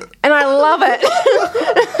poison. And I love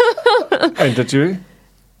it. And did you?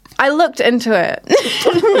 I looked into it.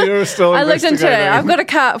 You're still I looked into it. I've got a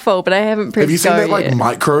cart full, but I haven't pressed Have you seen that, like, yet.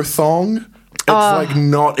 micro thong? It's like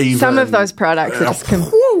not even... Some of those products are just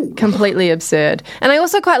completely absurd. And I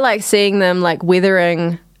also quite like seeing them like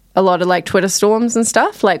weathering a lot of like Twitter storms and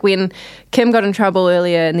stuff. Like when Kim got in trouble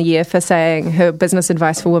earlier in the year for saying her business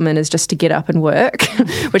advice for women is just to get up and work,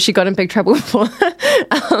 which she got in big trouble for,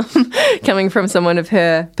 coming from someone of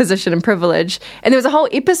her position and privilege. And there was a whole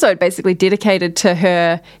episode basically dedicated to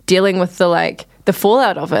her dealing with the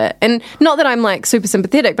fallout of it. And not that I'm like super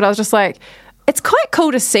sympathetic, but I was just like, it's quite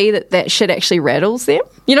cool to see that shit actually rattles them.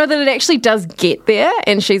 You know, that it actually does get there,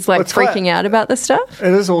 and she's like freaking out about this stuff.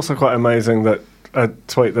 It is also quite amazing that a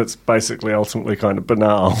tweet that's basically ultimately kind of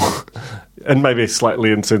banal and maybe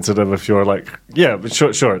slightly insensitive if you're like, yeah, but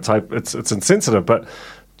sure, it's insensitive, but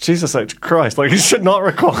Jesus H. Christ, like, it should not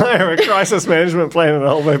require a crisis management plan in a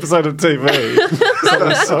whole episode of TV.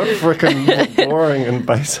 It's so freaking boring and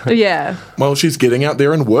basic. Yeah. Well, she's getting out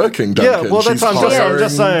there and working, Duncan. Yeah, well, that's what I'm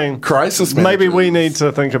just saying. Crisis managers. Maybe we need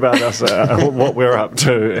to think about us, what we're up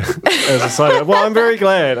to as a side. Well, I'm very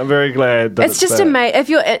glad that it's just amazing. If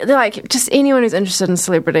you're like, just anyone who's interested in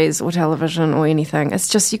celebrities or television or anything, it's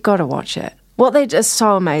just, you've got to watch it. What they just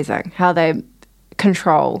so amazing, how they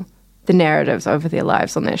control the narratives over their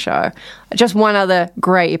lives on their show. Just one other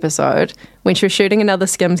great episode when she was shooting another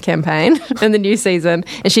Skims campaign in the new season,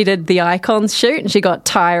 and she did the Icons shoot, and she got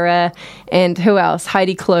Tyra and who else?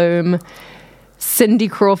 Heidi Klum, Cindy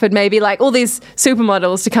Crawford, maybe, like all these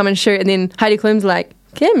supermodels to come and shoot, and then Heidi Klum's like,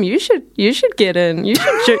 Kim, you should get in. You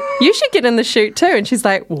should get in the shoot too. And she's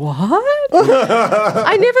like, what?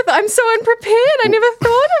 I'm so unprepared. I never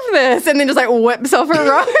thought of this? And then just like whips off a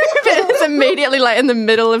robe and it's immediately like in the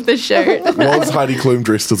middle of the shoot. Was Heidi Klum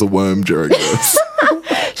dressed as a worm during this?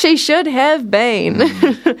 She should have been.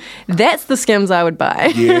 That's the Skims I would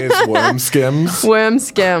buy. Yes, worm Skims. Worm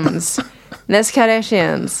Skims. That's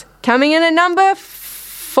Kardashians. Coming in at number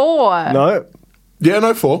 4. No. Yeah,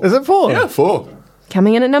 no, 4. Is it 4? Yeah, 4.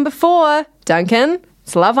 Coming in at number 4, Duncan,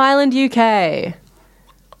 it's Love Island UK.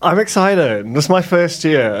 I'm excited. This is my first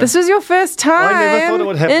year. This was your first time I never thought it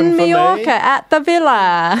would happen in for me. Mallorca at the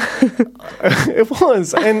villa. It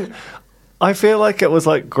was. And I feel like it was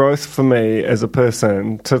like growth for me as a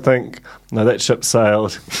person to think, no, that ship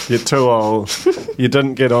sailed. You're too old. You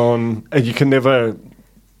didn't get on. And you can never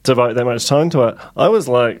devote that much time to it. I was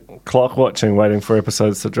like clock watching, waiting for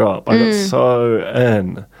episodes to drop. I got so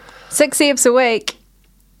in. 6 eps a week.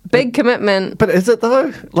 Big commitment. But is it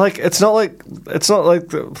though? Like it's not like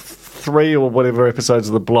the 3 or whatever episodes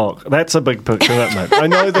of The Block. That's a big commitment. I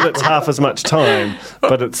know that it's half as much time,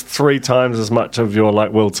 but it's 3 times as much of your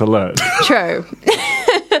like will to live. True.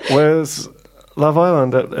 Whereas Love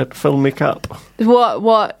Island, it filled me up.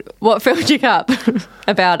 What filled you up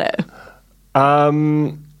about it? Oh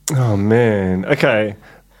man. Okay.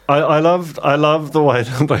 I love the way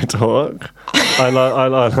that they talk. I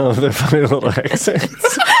love their funny little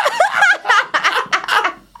accents.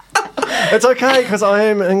 It's okay because I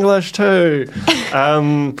am English too.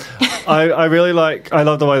 I really I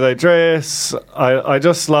love the way they dress. I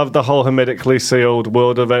just love the whole hermetically sealed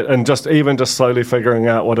world of it, and just slowly figuring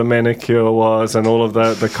out what a manicure was and all of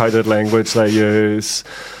the coded language they use.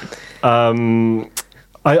 I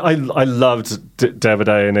loved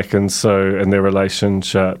Davide and Ekin-Su and their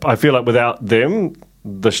relationship. I feel like without them,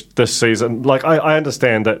 this season, like I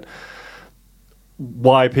understand that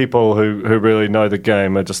why people who really know the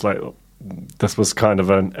game are just like, this was kind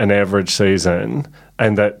of an average season,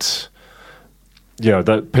 and that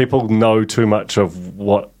that people know too much of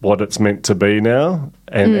what it's meant to be now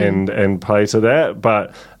and play to that.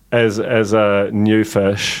 But as a new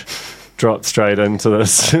fish dropped straight into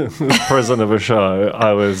this prison of a show,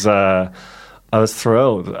 I was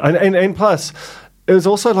thrilled, and plus it was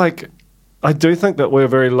also like, I do think that we're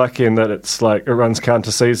very lucky in that it's like it runs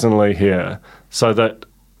counter seasonally here, so that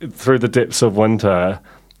through the depths of winter,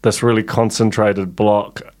 this really concentrated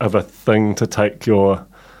block of a thing to take your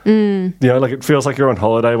like it feels like you're on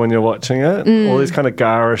holiday when you're watching it. All these kind of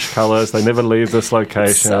garish colours, they never leave this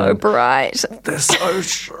location. So bright. They're so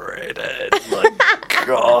shredded. My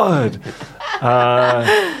God.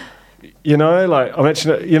 Like I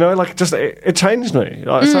mentioned it, like just it changed me.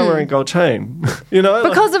 I started wearing a gold chain.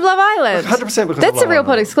 Because of Love Island. 100% because of Love That's a real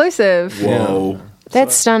pod Island. exclusive. Whoa. Yeah.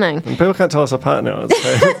 That's stunning. And people can't tell us apart now.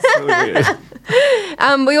 It's really weird.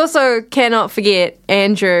 We also cannot forget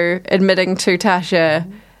Andrew admitting to Tasha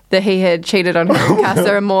that he had cheated on her in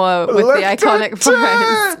Casa Amor with the iconic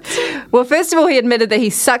phrase. Well, first of all, he admitted that he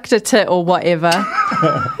sucked a tit or whatever.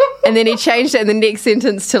 And then he changed it in the next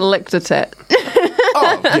sentence to licked a tit.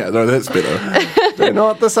 Oh, yeah, no, that's better. They're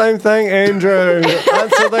not the same thing, Andrew.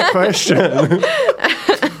 Answer the question.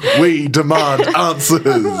 We demand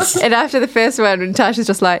answers. And after the first one, Tasha's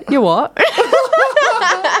just like, you what?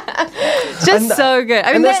 Just so good.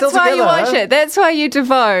 I mean, that's why you watch it. That's why you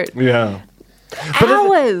devote. Yeah.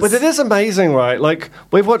 Hours. But it is amazing, right? Like,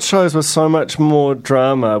 we've watched shows with so much more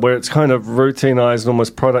drama where it's kind of routinized and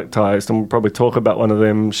almost productized, and we'll probably talk about one of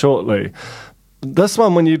them shortly. This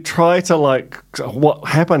one, when you try to, like, what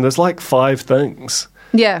happened, there's like 5 things.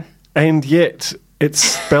 Yeah. And yet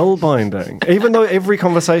it's spellbinding, even though every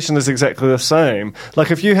conversation is exactly the same.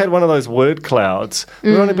 Like, if you had one of those word clouds,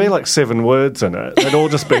 there would only be like 7 words in it. They'd all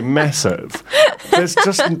just be massive. There's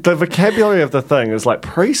just, the vocabulary of the thing is like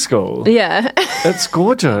preschool. Yeah. It's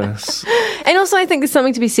gorgeous. And also, I think there's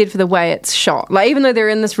something to be said for the way it's shot. Like, even though they're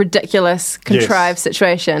in this ridiculous, contrived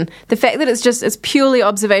situation, the fact that it's purely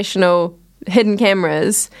observational, hidden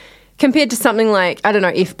cameras, compared to something like, I don't know,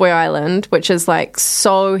 F-Boy Island, which is like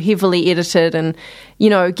so heavily edited and,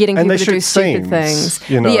 getting people to do stupid things.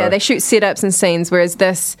 Yeah, they shoot setups and scenes, whereas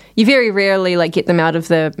this, you very rarely like get them out of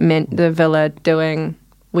the villa doing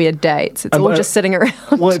weird dates. It's all just sitting around.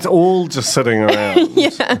 Well, it's all just sitting around.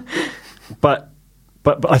 Yeah. But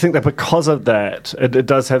I think that because of that, it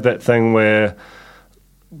does have that thing where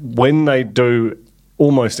when they do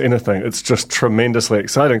almost anything, it's just tremendously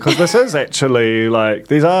exciting, because this is actually like,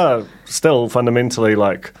 these are still fundamentally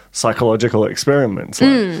like psychological experiments.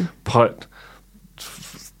 Like put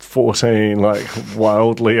 14 like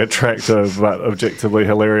wildly attractive but objectively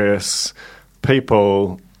hilarious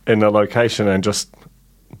people in a location and just,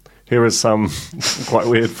 here is some quite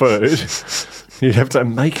weird food. You have to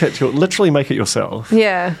literally make it yourself.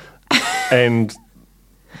 Yeah. And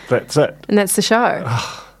That's it. And that's the show.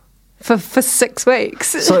 For 6 weeks.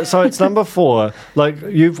 So it's number 4. Like,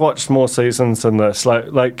 you've watched more seasons than this.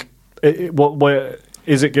 Where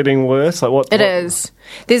is it getting worse? It is.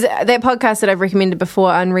 There's that podcast that I've recommended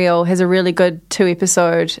before, Unreal, has a really good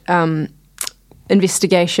 2-episode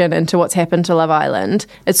investigation into what's happened to Love Island.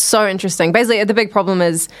 It's so interesting. Basically, the big problem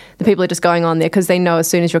is the people are just going on there because they know as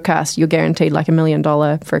soon as you're cast, you're guaranteed like $1 million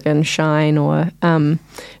friggin' Shine or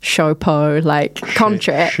Showpo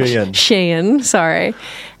contract. Shein, sorry.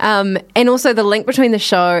 And also the link between the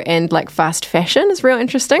show and like fast fashion is real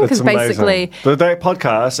interesting because basically that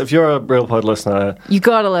podcast, if you're a Real Pod listener, you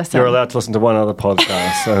gotta listen. You're allowed to listen to one other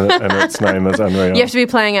podcast and its name is Unreal. You have to be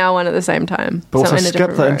playing our one at the same time. But also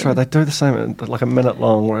skip the intro. They do the same, like a minute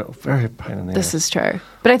long. We're very pain in the This is true.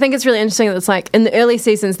 But I think it's really interesting that it's like in the early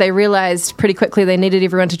seasons they realised pretty quickly they needed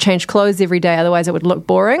everyone to change clothes every day, otherwise it would look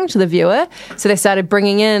boring to the viewer. So they started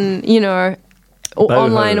bringing in,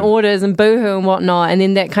 online orders and Boohoo and whatnot, and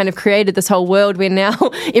then that kind of created this whole world where now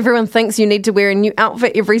everyone thinks you need to wear a new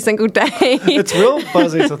outfit every single day. It's real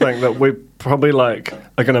buzzy to think that we probably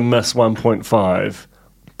are going to miss 1.5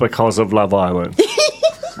 because of Love Island.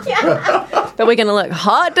 But we're going to look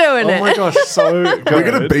hot doing it. Oh my gosh, so good. We're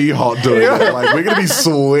going to be hot doing it. Like, we're going to be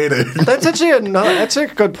sweating. That's actually a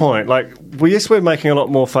good point. Like, we're making a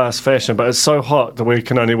lot more fast fashion, but it's so hot that we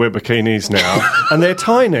can only wear bikinis now. And they're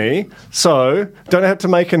tiny, so don't have to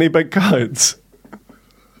make any big coats.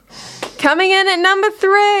 Coming in at number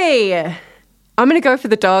 3. I'm going to go for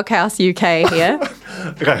the Doghouse UK here.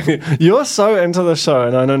 Okay, you're so into the show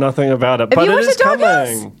and I know nothing about it, Have but you it watched is the Doghouse?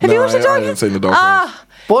 coming. Have you watched the I Doghouse? haven't seen the Doghouse.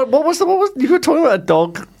 What was you were talking about a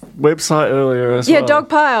dog website earlier as well. Yeah, Dog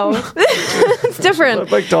Pile. It's different. A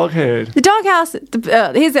big dog head. The Doghouse,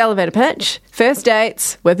 here's the elevator pitch. First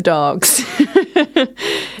dates with dogs.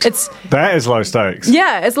 That is low stakes.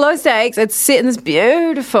 Yeah, it's low stakes. It's set in this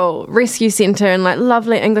beautiful rescue centre in like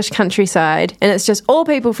lovely English countryside. And it's just all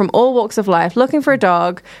people from all walks of life looking for a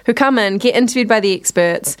dog who come in, get interviewed by the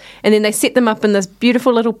experts, and then they set them up in this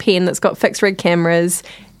beautiful little pen that's got fixed rig cameras,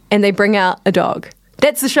 and they bring out a dog.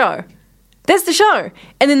 That's the show. That's the show.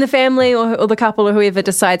 And then the family or the couple or whoever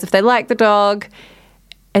decides if they like the dog.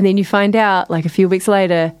 And then you find out, like a few weeks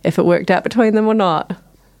later, if it worked out between them or not.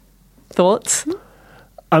 Thoughts?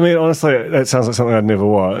 I mean, honestly, that sounds like something I'd never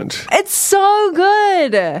watch. It's so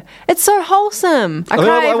good. It's so wholesome. I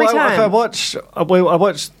cry every time. I watched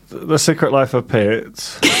The Secret Life of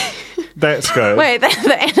Pets. That's good. Wait,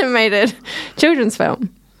 the animated children's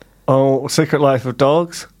film. Oh, Secret Life of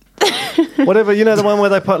Dogs? Whatever, the one where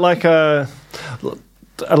they put like a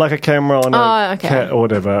camera on a cat or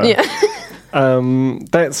whatever. Yeah.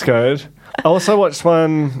 That's good. I also watched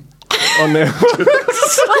one on there.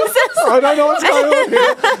 I don't know what's going on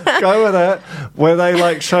here. Go with that. Where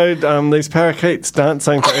they showed these parakeets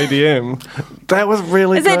dancing for EDM. That was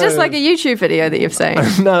really good. Is that just like a YouTube video that you've seen?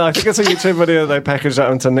 No, I think it's a YouTube video they packaged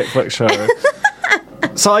up into a Netflix show.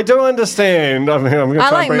 So I do understand. I mean, I'm going to try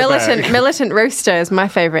I like Militant Rooster is my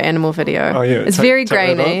favourite animal video. Oh, yeah. It's very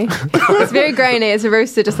grainy. It's very grainy. It's a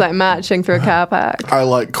rooster just marching through a car park. I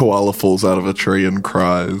like Koala falls out of a tree and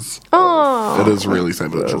cries. Oh. It is really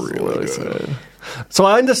sad, but it's really good. So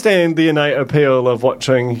I understand the innate appeal of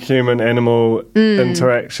watching human-animal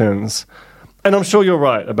interactions. And I'm sure you're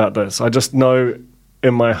right about this. I just know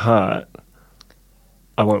in my heart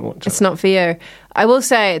I won't watch it. It's not for you. I will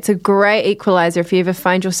say it's a great equalizer if you ever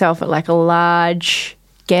find yourself at a large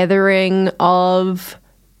gathering of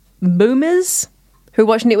boomers who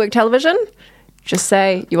watch network television. Just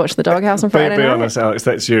say you watch The Doghouse on Friday night. Be honest, Alex,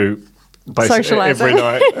 that's you basically socialising every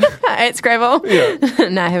night. At Scrabble. Yeah.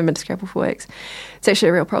 No, I haven't been to Scrabble for weeks. It's actually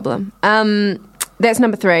a real problem. That's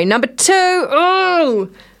number 3. Number 2. Oh,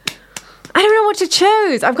 I don't know what to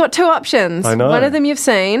choose. I've got 2 options. I know. One of them you've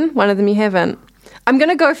seen, one of them you haven't. I'm going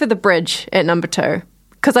to go for The Bridge at number 2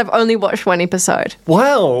 because I've only watched 1 episode.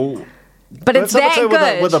 Wow. But it's that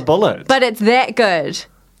good. With a bullet. But it's that good.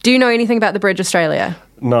 Do you know anything about The Bridge Australia?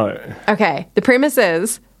 No. Okay. The premise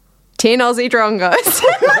is 10 Aussie drongos.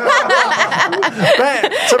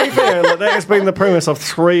 To be fair, that has been the premise of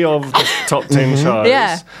 3 of the top 10 shows.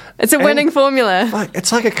 Yeah. It's a winning formula.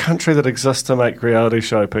 It's like a country that exists to make reality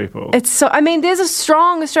show people. There's a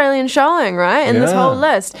strong Australian showing, right, in this whole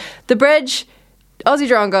list. The Bridge, Aussie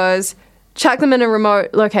drongos, chuck them in a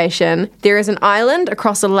remote location. There is an island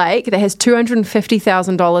across a lake that has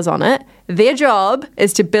 $250,000 on it. Their job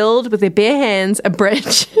is to build with their bare hands a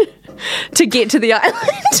bridge to get to the island.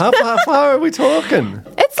 How far are we talking?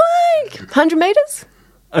 It's 100 metres.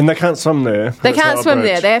 And they can't swim there. They It's can't not a swim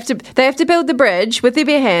bridge. there. They have to build the bridge with their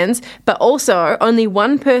bare hands, but also only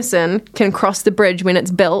one person can cross the bridge when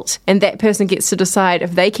it's built, and that person gets to decide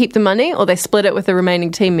if they keep the money or they split it with the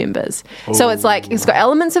remaining team members. So it's like it's got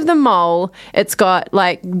elements of the mole. It's got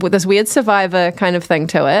like this weird Survivor kind of thing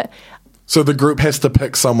to it. So the group has to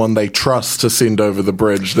pick someone they trust to send over the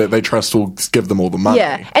bridge that they trust will give them all the money.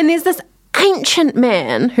 Yeah, and there's this ancient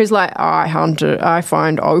man who's like, I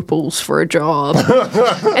find opals for a job.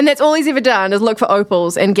 And that's all he's ever done is look for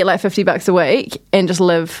opals and get like $50 a week and just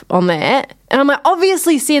live on that. And I'm like,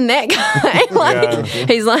 obviously send that guy.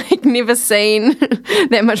 He's like never seen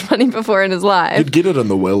that much money before in his life. You'd get it in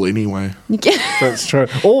the will anyway. That's true.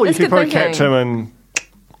 Or you That's could good probably thinking. catch him and...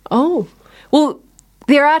 Oh, well,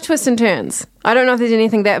 there are twists and turns. I don't know if there's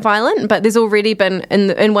anything that violent, but there's already been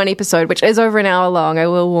in one episode, which is over an hour long, I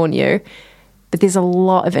will warn you. But there's a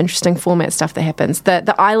lot of interesting format stuff that happens.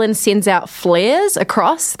 The island sends out flares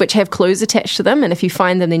across, which have clues attached to them, and if you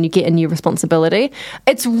find them, then you get a new responsibility.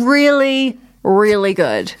 It's really, really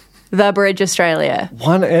good. The Bridge Australia.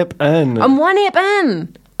 One app in. I'm one app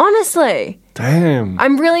in. Honestly. Damn.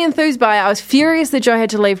 I'm really enthused by it. I was furious that Joe had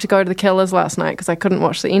to leave to go to the Killers last night because I couldn't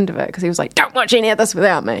watch the end of it because he was like, don't watch any of this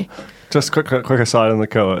without me. Just quick aside on the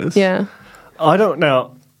Killers. Yeah. I don't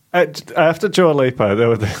know. After Dua Lipa, there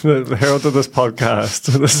were the herald of this podcast.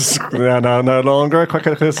 This is no longer a quick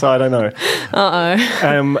aside, I know.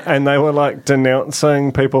 Uh-oh. And they were like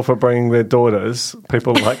denouncing people for bringing their daughters,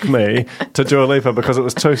 people like me, to Dua Lipa because it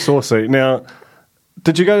was too saucy. Now,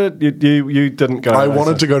 did you go to, you didn't go? I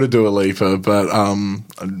wanted to go to Dua Lipa, but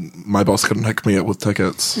my boss couldn't hook me up with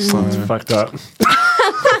tickets. So. Fucked up.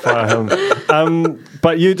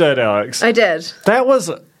 But you did, Alex. I did. That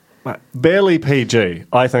was barely PG,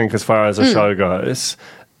 I think, as far as the show goes.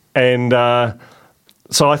 And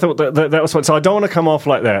so I thought that was what. So I don't want to come off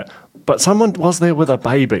like that. But someone was there with a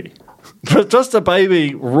baby. Just a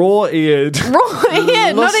baby, raw-eared.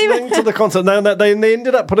 Raw-eared, not even... Listening to the concert. They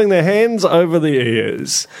ended up putting their hands over the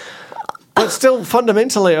ears. But still,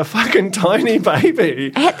 fundamentally, a fucking tiny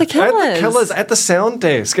baby. At the Killers. At the Killers, at the sound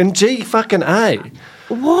desk. And G-fucking-A.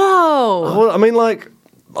 Whoa. Well, I mean, like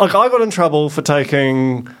I got in trouble for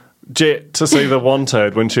taking Jet to see The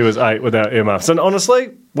Wanted when she was 8 without earmuffs. And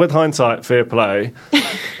honestly, with hindsight, fair play.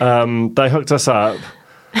 They hooked us up.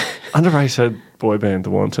 Underrated boy band, The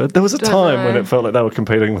Wanted. There was a time when it felt like they were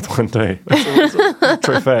competing with 1D. That's a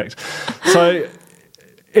true fact. So,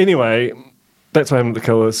 anyway, that's what happened to the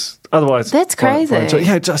Killers. Otherwise, that's crazy.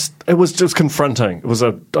 Yeah, it was just confronting. It was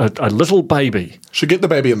a little baby. Should get the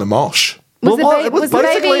baby in the mosh. Was Was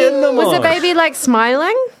the baby like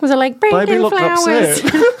smiling? Was it like bring Baby in looked flowers?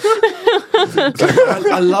 upset.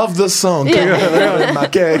 I love this song. Yeah. My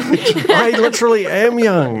cake. I literally am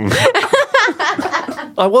young.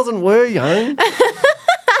 I were young.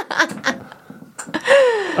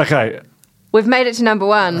 Okay. We've made it to number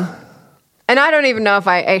one. And I don't even know if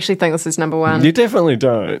I actually think this is number one. You definitely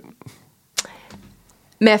don't.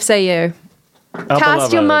 Maths AU.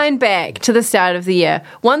 Cast your mind back to the start of the year.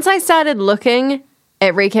 Once I started looking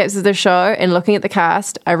at recaps of the show and looking at the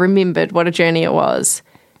cast, I remembered what a journey it was.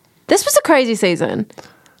 This was a crazy season.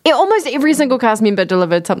 Almost every single cast member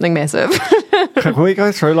delivered something massive. Can we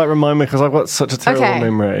go through, remind me, because I've got such a terrible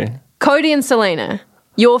memory. Cody and Selena.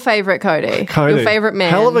 Your favourite Cody. Your favourite man.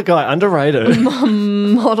 Hell of a guy, underrated.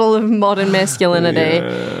 Model of modern masculinity.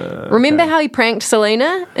 Yeah, Remember how he pranked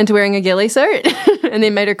Selena into wearing a ghillie suit and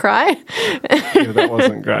then made her cry? Yeah, that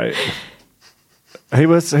wasn't great. He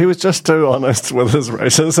was just too honest with his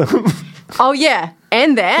racism. Oh, yeah.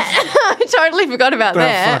 And that. I totally forgot about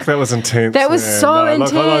that. Fuck, that was intense. That was so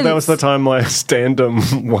intense. Look, that was the time my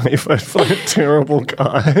stand-em wavered for that terrible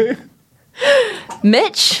guy.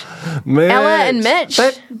 Mitch. Ella and Mitch.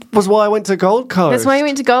 That was why I went to Gold Coast. That's why you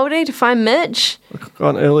went to Goldie, to find Mitch.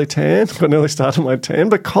 Got an early tan. Got an early start on my tan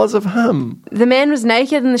because of him. The man was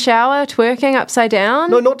naked in the shower, twerking upside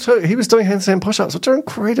down. No, not too. He was doing handstand push-ups, which are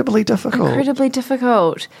incredibly difficult. Incredibly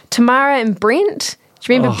difficult. Tamara and Brent.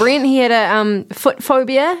 Do you remember Brent? He had a foot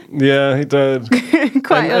phobia. Yeah, he did.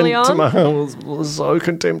 Quite early on. Tamara was so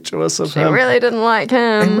contemptuous of him. She really didn't like him.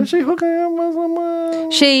 And was she hooking up with someone?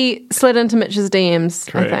 She slid into Mitch's DMs,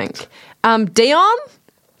 Correct. I think. Dion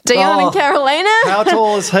and Carolina. How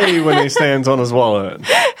tall is he when he stands on his wallet?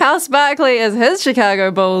 How sparkly is his Chicago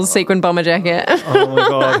Bulls sequin bomber jacket? Oh my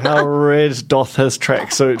God, how red doth his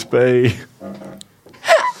tracksuit be?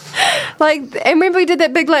 And remember we did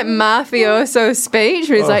that big mafioso speech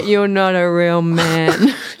where he's like, "You're not a real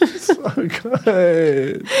man." So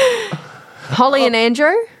good. Holly and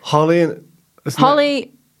Andrew. Holly.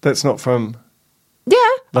 Holly. That's not from.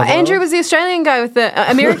 Yeah, Andrew was the Australian guy with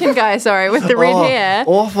the American guy, with the red hair.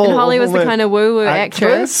 Awful. And Holly awful was the kind of woo-woo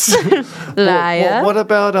actress. Liar. What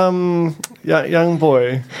about young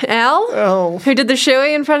boy Al, who did the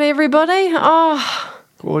shoey in front of everybody? Oh,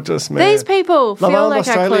 gorgeous man. These people feel Love like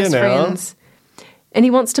Australia our close now. friends. And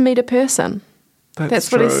he wants to meet a person.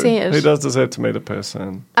 That's what he true. said. He does deserve to meet a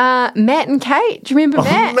person. Matt and Kate. Do you remember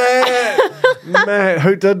Matt? Matt,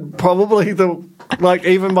 who did probably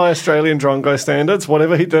even by Australian Drongo standards,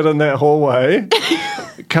 whatever he did in that hallway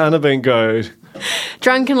can't have been good.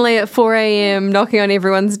 Drunkenly at 4 a.m, knocking on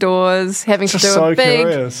everyone's doors, having to do a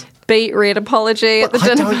big beat red apology at the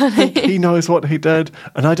dinner party. I don't think he knows what he did,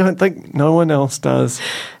 and I don't think no one else does.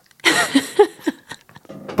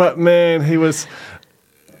 But man, he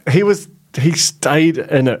stayed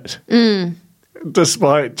in it.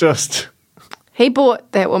 Despite just... He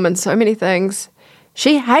bought that woman so many things.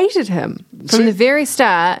 She hated him from the very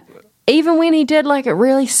start, even when he did like a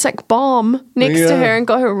really sick bomb next to her and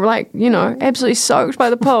got her absolutely soaked by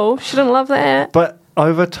the pool. She didn't love that. But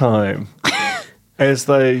over time, as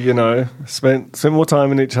they, spent more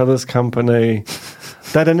time in each other's company,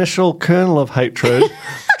 that initial kernel of hatred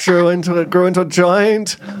grew into a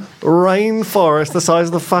giant rainforest the size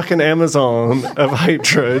of the fucking Amazon of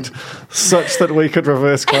hatred, such that we could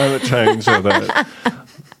reverse climate change with it.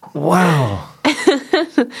 Wow.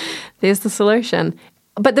 There's the solution.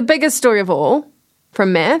 But the biggest story of all,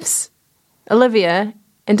 from MAFS, Olivia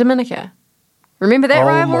and Dominica. Remember that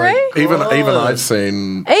rivalry? Even I've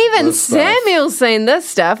seen. Even Samuel's seen this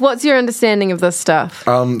stuff. What's your understanding of this stuff?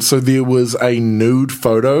 So there was a nude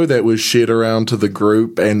photo that was shared around to the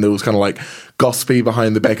group, and there was kind of like gossipy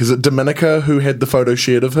behind the back. Is it Dominica who had the photo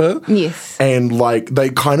shared of her? Yes. And they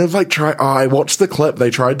kind of I watched the clip. They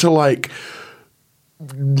tried to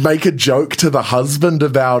make a joke to the husband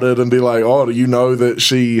about it and be like, "Oh, do you know that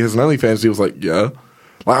she has an OnlyFans?" He was like, "Yeah."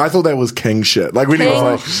 I thought that was king shit. When he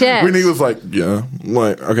was like, yeah,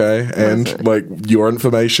 okay, and your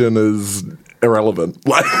information is irrelevant.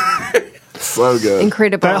 So good.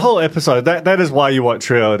 Incredible. That whole episode, that is why you watch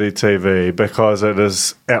reality TV, because it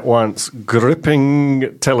is at once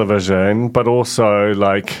gripping television, but also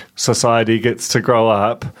society gets to grow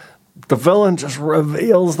up. The villain just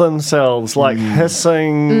reveals themselves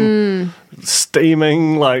hissing,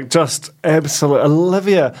 steaming, just absolute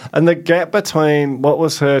Olivia. And the gap between, what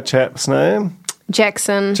was her chap's name?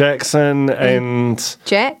 Jackson and...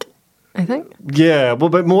 Jack, I think. Yeah, well,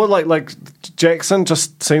 but more like Jackson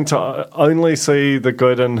just seemed to only see the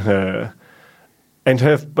good in her. And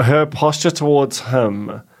her posture towards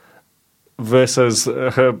him versus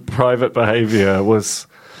her private behaviour was...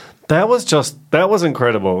 That was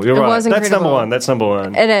incredible. You're right. That's number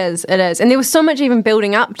one. It is. And there was so much even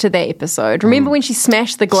building up to that episode. Remember when she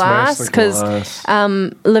smashed the glass? Because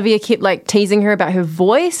Olivia kept teasing her about her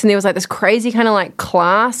voice, and there was this crazy kind of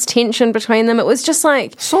class tension between them. It was just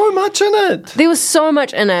so much in it. There was so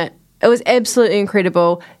much in it. It was absolutely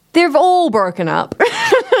incredible. They've all broken up,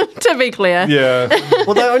 to be clear. Yeah.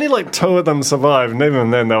 Well, only two of them survived, and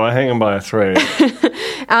even then they were hanging by a thread.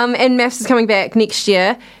 And MAFS is coming back next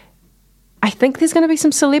year. I think there's going to be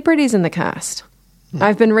some celebrities in the cast.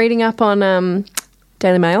 I've been reading up on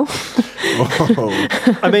Daily Mail.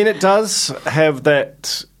 I mean, it does have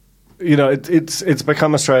that. It's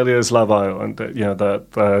become Australia's Love Island.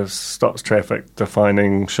 The stops traffic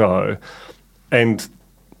defining show, and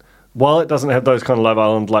while it doesn't have those kind of Love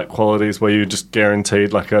Island like qualities where you're just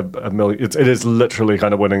guaranteed a million, it is literally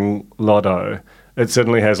kind of winning lotto. It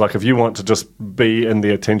certainly has if you want to just be in the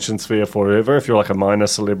attention sphere forever, if you're a minor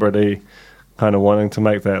celebrity kind of wanting to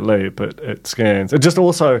make that leap, it scans. It just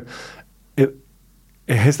also, it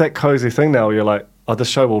has that cozy thing now where you're this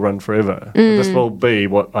show will run forever. This will be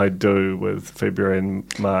what I do with February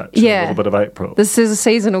and March and a little bit of April. This is a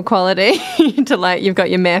seasonal quality to you've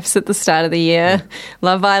got your MAFS at the start of the year,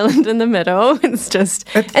 Love Island in the middle. It's just,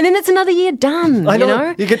 and then it's another year done, I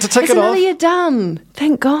know. You get to tick it off. It's another year done.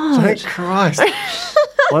 Thank God. Thank Christ.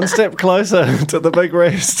 One step closer to the big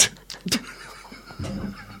rest.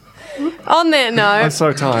 On that note, I'm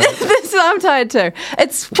so tired. I'm tired too.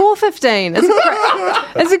 It's 4:15.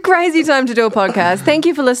 It's a crazy time to do a podcast. Thank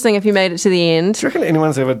you for listening if you made it to the end. Do you reckon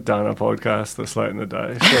anyone's ever done a podcast this late in the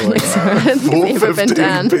day? Surely not. It's never been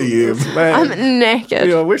done. PM. I'm knackered.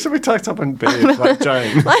 Yeah, we should be tucked up in bed like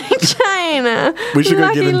Jane. Like Jane. We should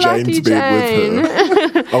go get in Lucky Jane's bed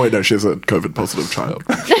with her. Oh wait, no, she's a COVID positive child.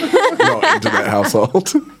 Not into that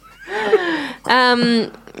household.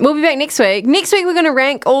 We'll be back next week. Next week, we're going to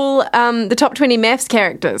rank all the top 20 maths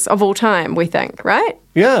characters of all time, we think, right?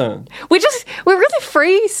 Yeah. We're really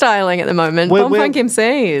freestyling at the moment. Bonfunk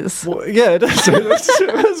MCs. Well, yeah, it is.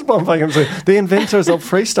 It's Bonfunk MC. The inventors of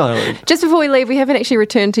freestyling. Just before we leave, we haven't actually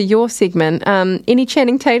returned to your segment. Any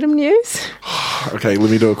Channing Tatum news? Okay, let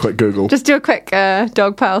me do a quick Google. Just do a quick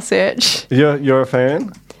dog pile search. You're a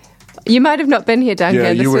fan? You might have not been here, Duncan. Yeah,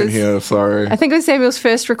 you weren't here, sorry. I think it was Samuel's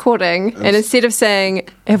first recording, and instead of saying,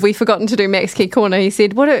 have we forgotten to do Max Key Corner, he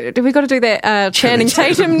said, do we got to do that Channing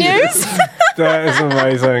Tatum news? That is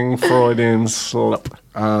amazing. Freudian slip.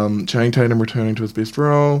 Channing Tatum returning to his best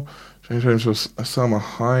role. Channing Tatum was Salma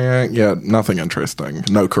Hayek. Yeah, nothing interesting.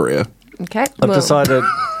 No career. Okay. I've decided,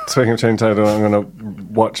 speaking of Channing Tatum, I'm going to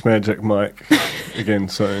watch Magic Mike again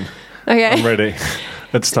soon. Okay. I'm ready.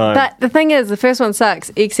 It's time. But the thing is, the first one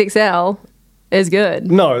sucks. XXL is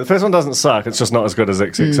good. No, the first one doesn't suck. It's just not as good as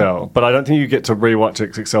XXL. But I don't think you get to rewatch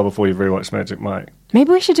XXL before you've rewatched Magic Mike.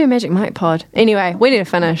 Maybe we should do a Magic Mike pod. Anyway, we need to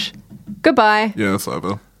finish. Goodbye. Yeah, it's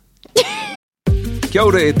over. Kia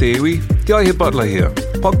ora e te iwi, Te Aihe Butler here,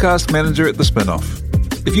 podcast manager at The Spinoff.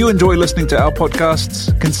 If you enjoy listening to our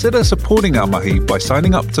podcasts, consider supporting our mahi by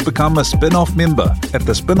signing up to become a Spinoff member at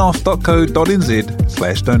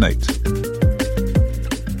thespinoff.co.nz/donate.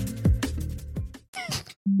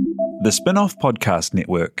 The Spinoff Podcast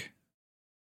Network.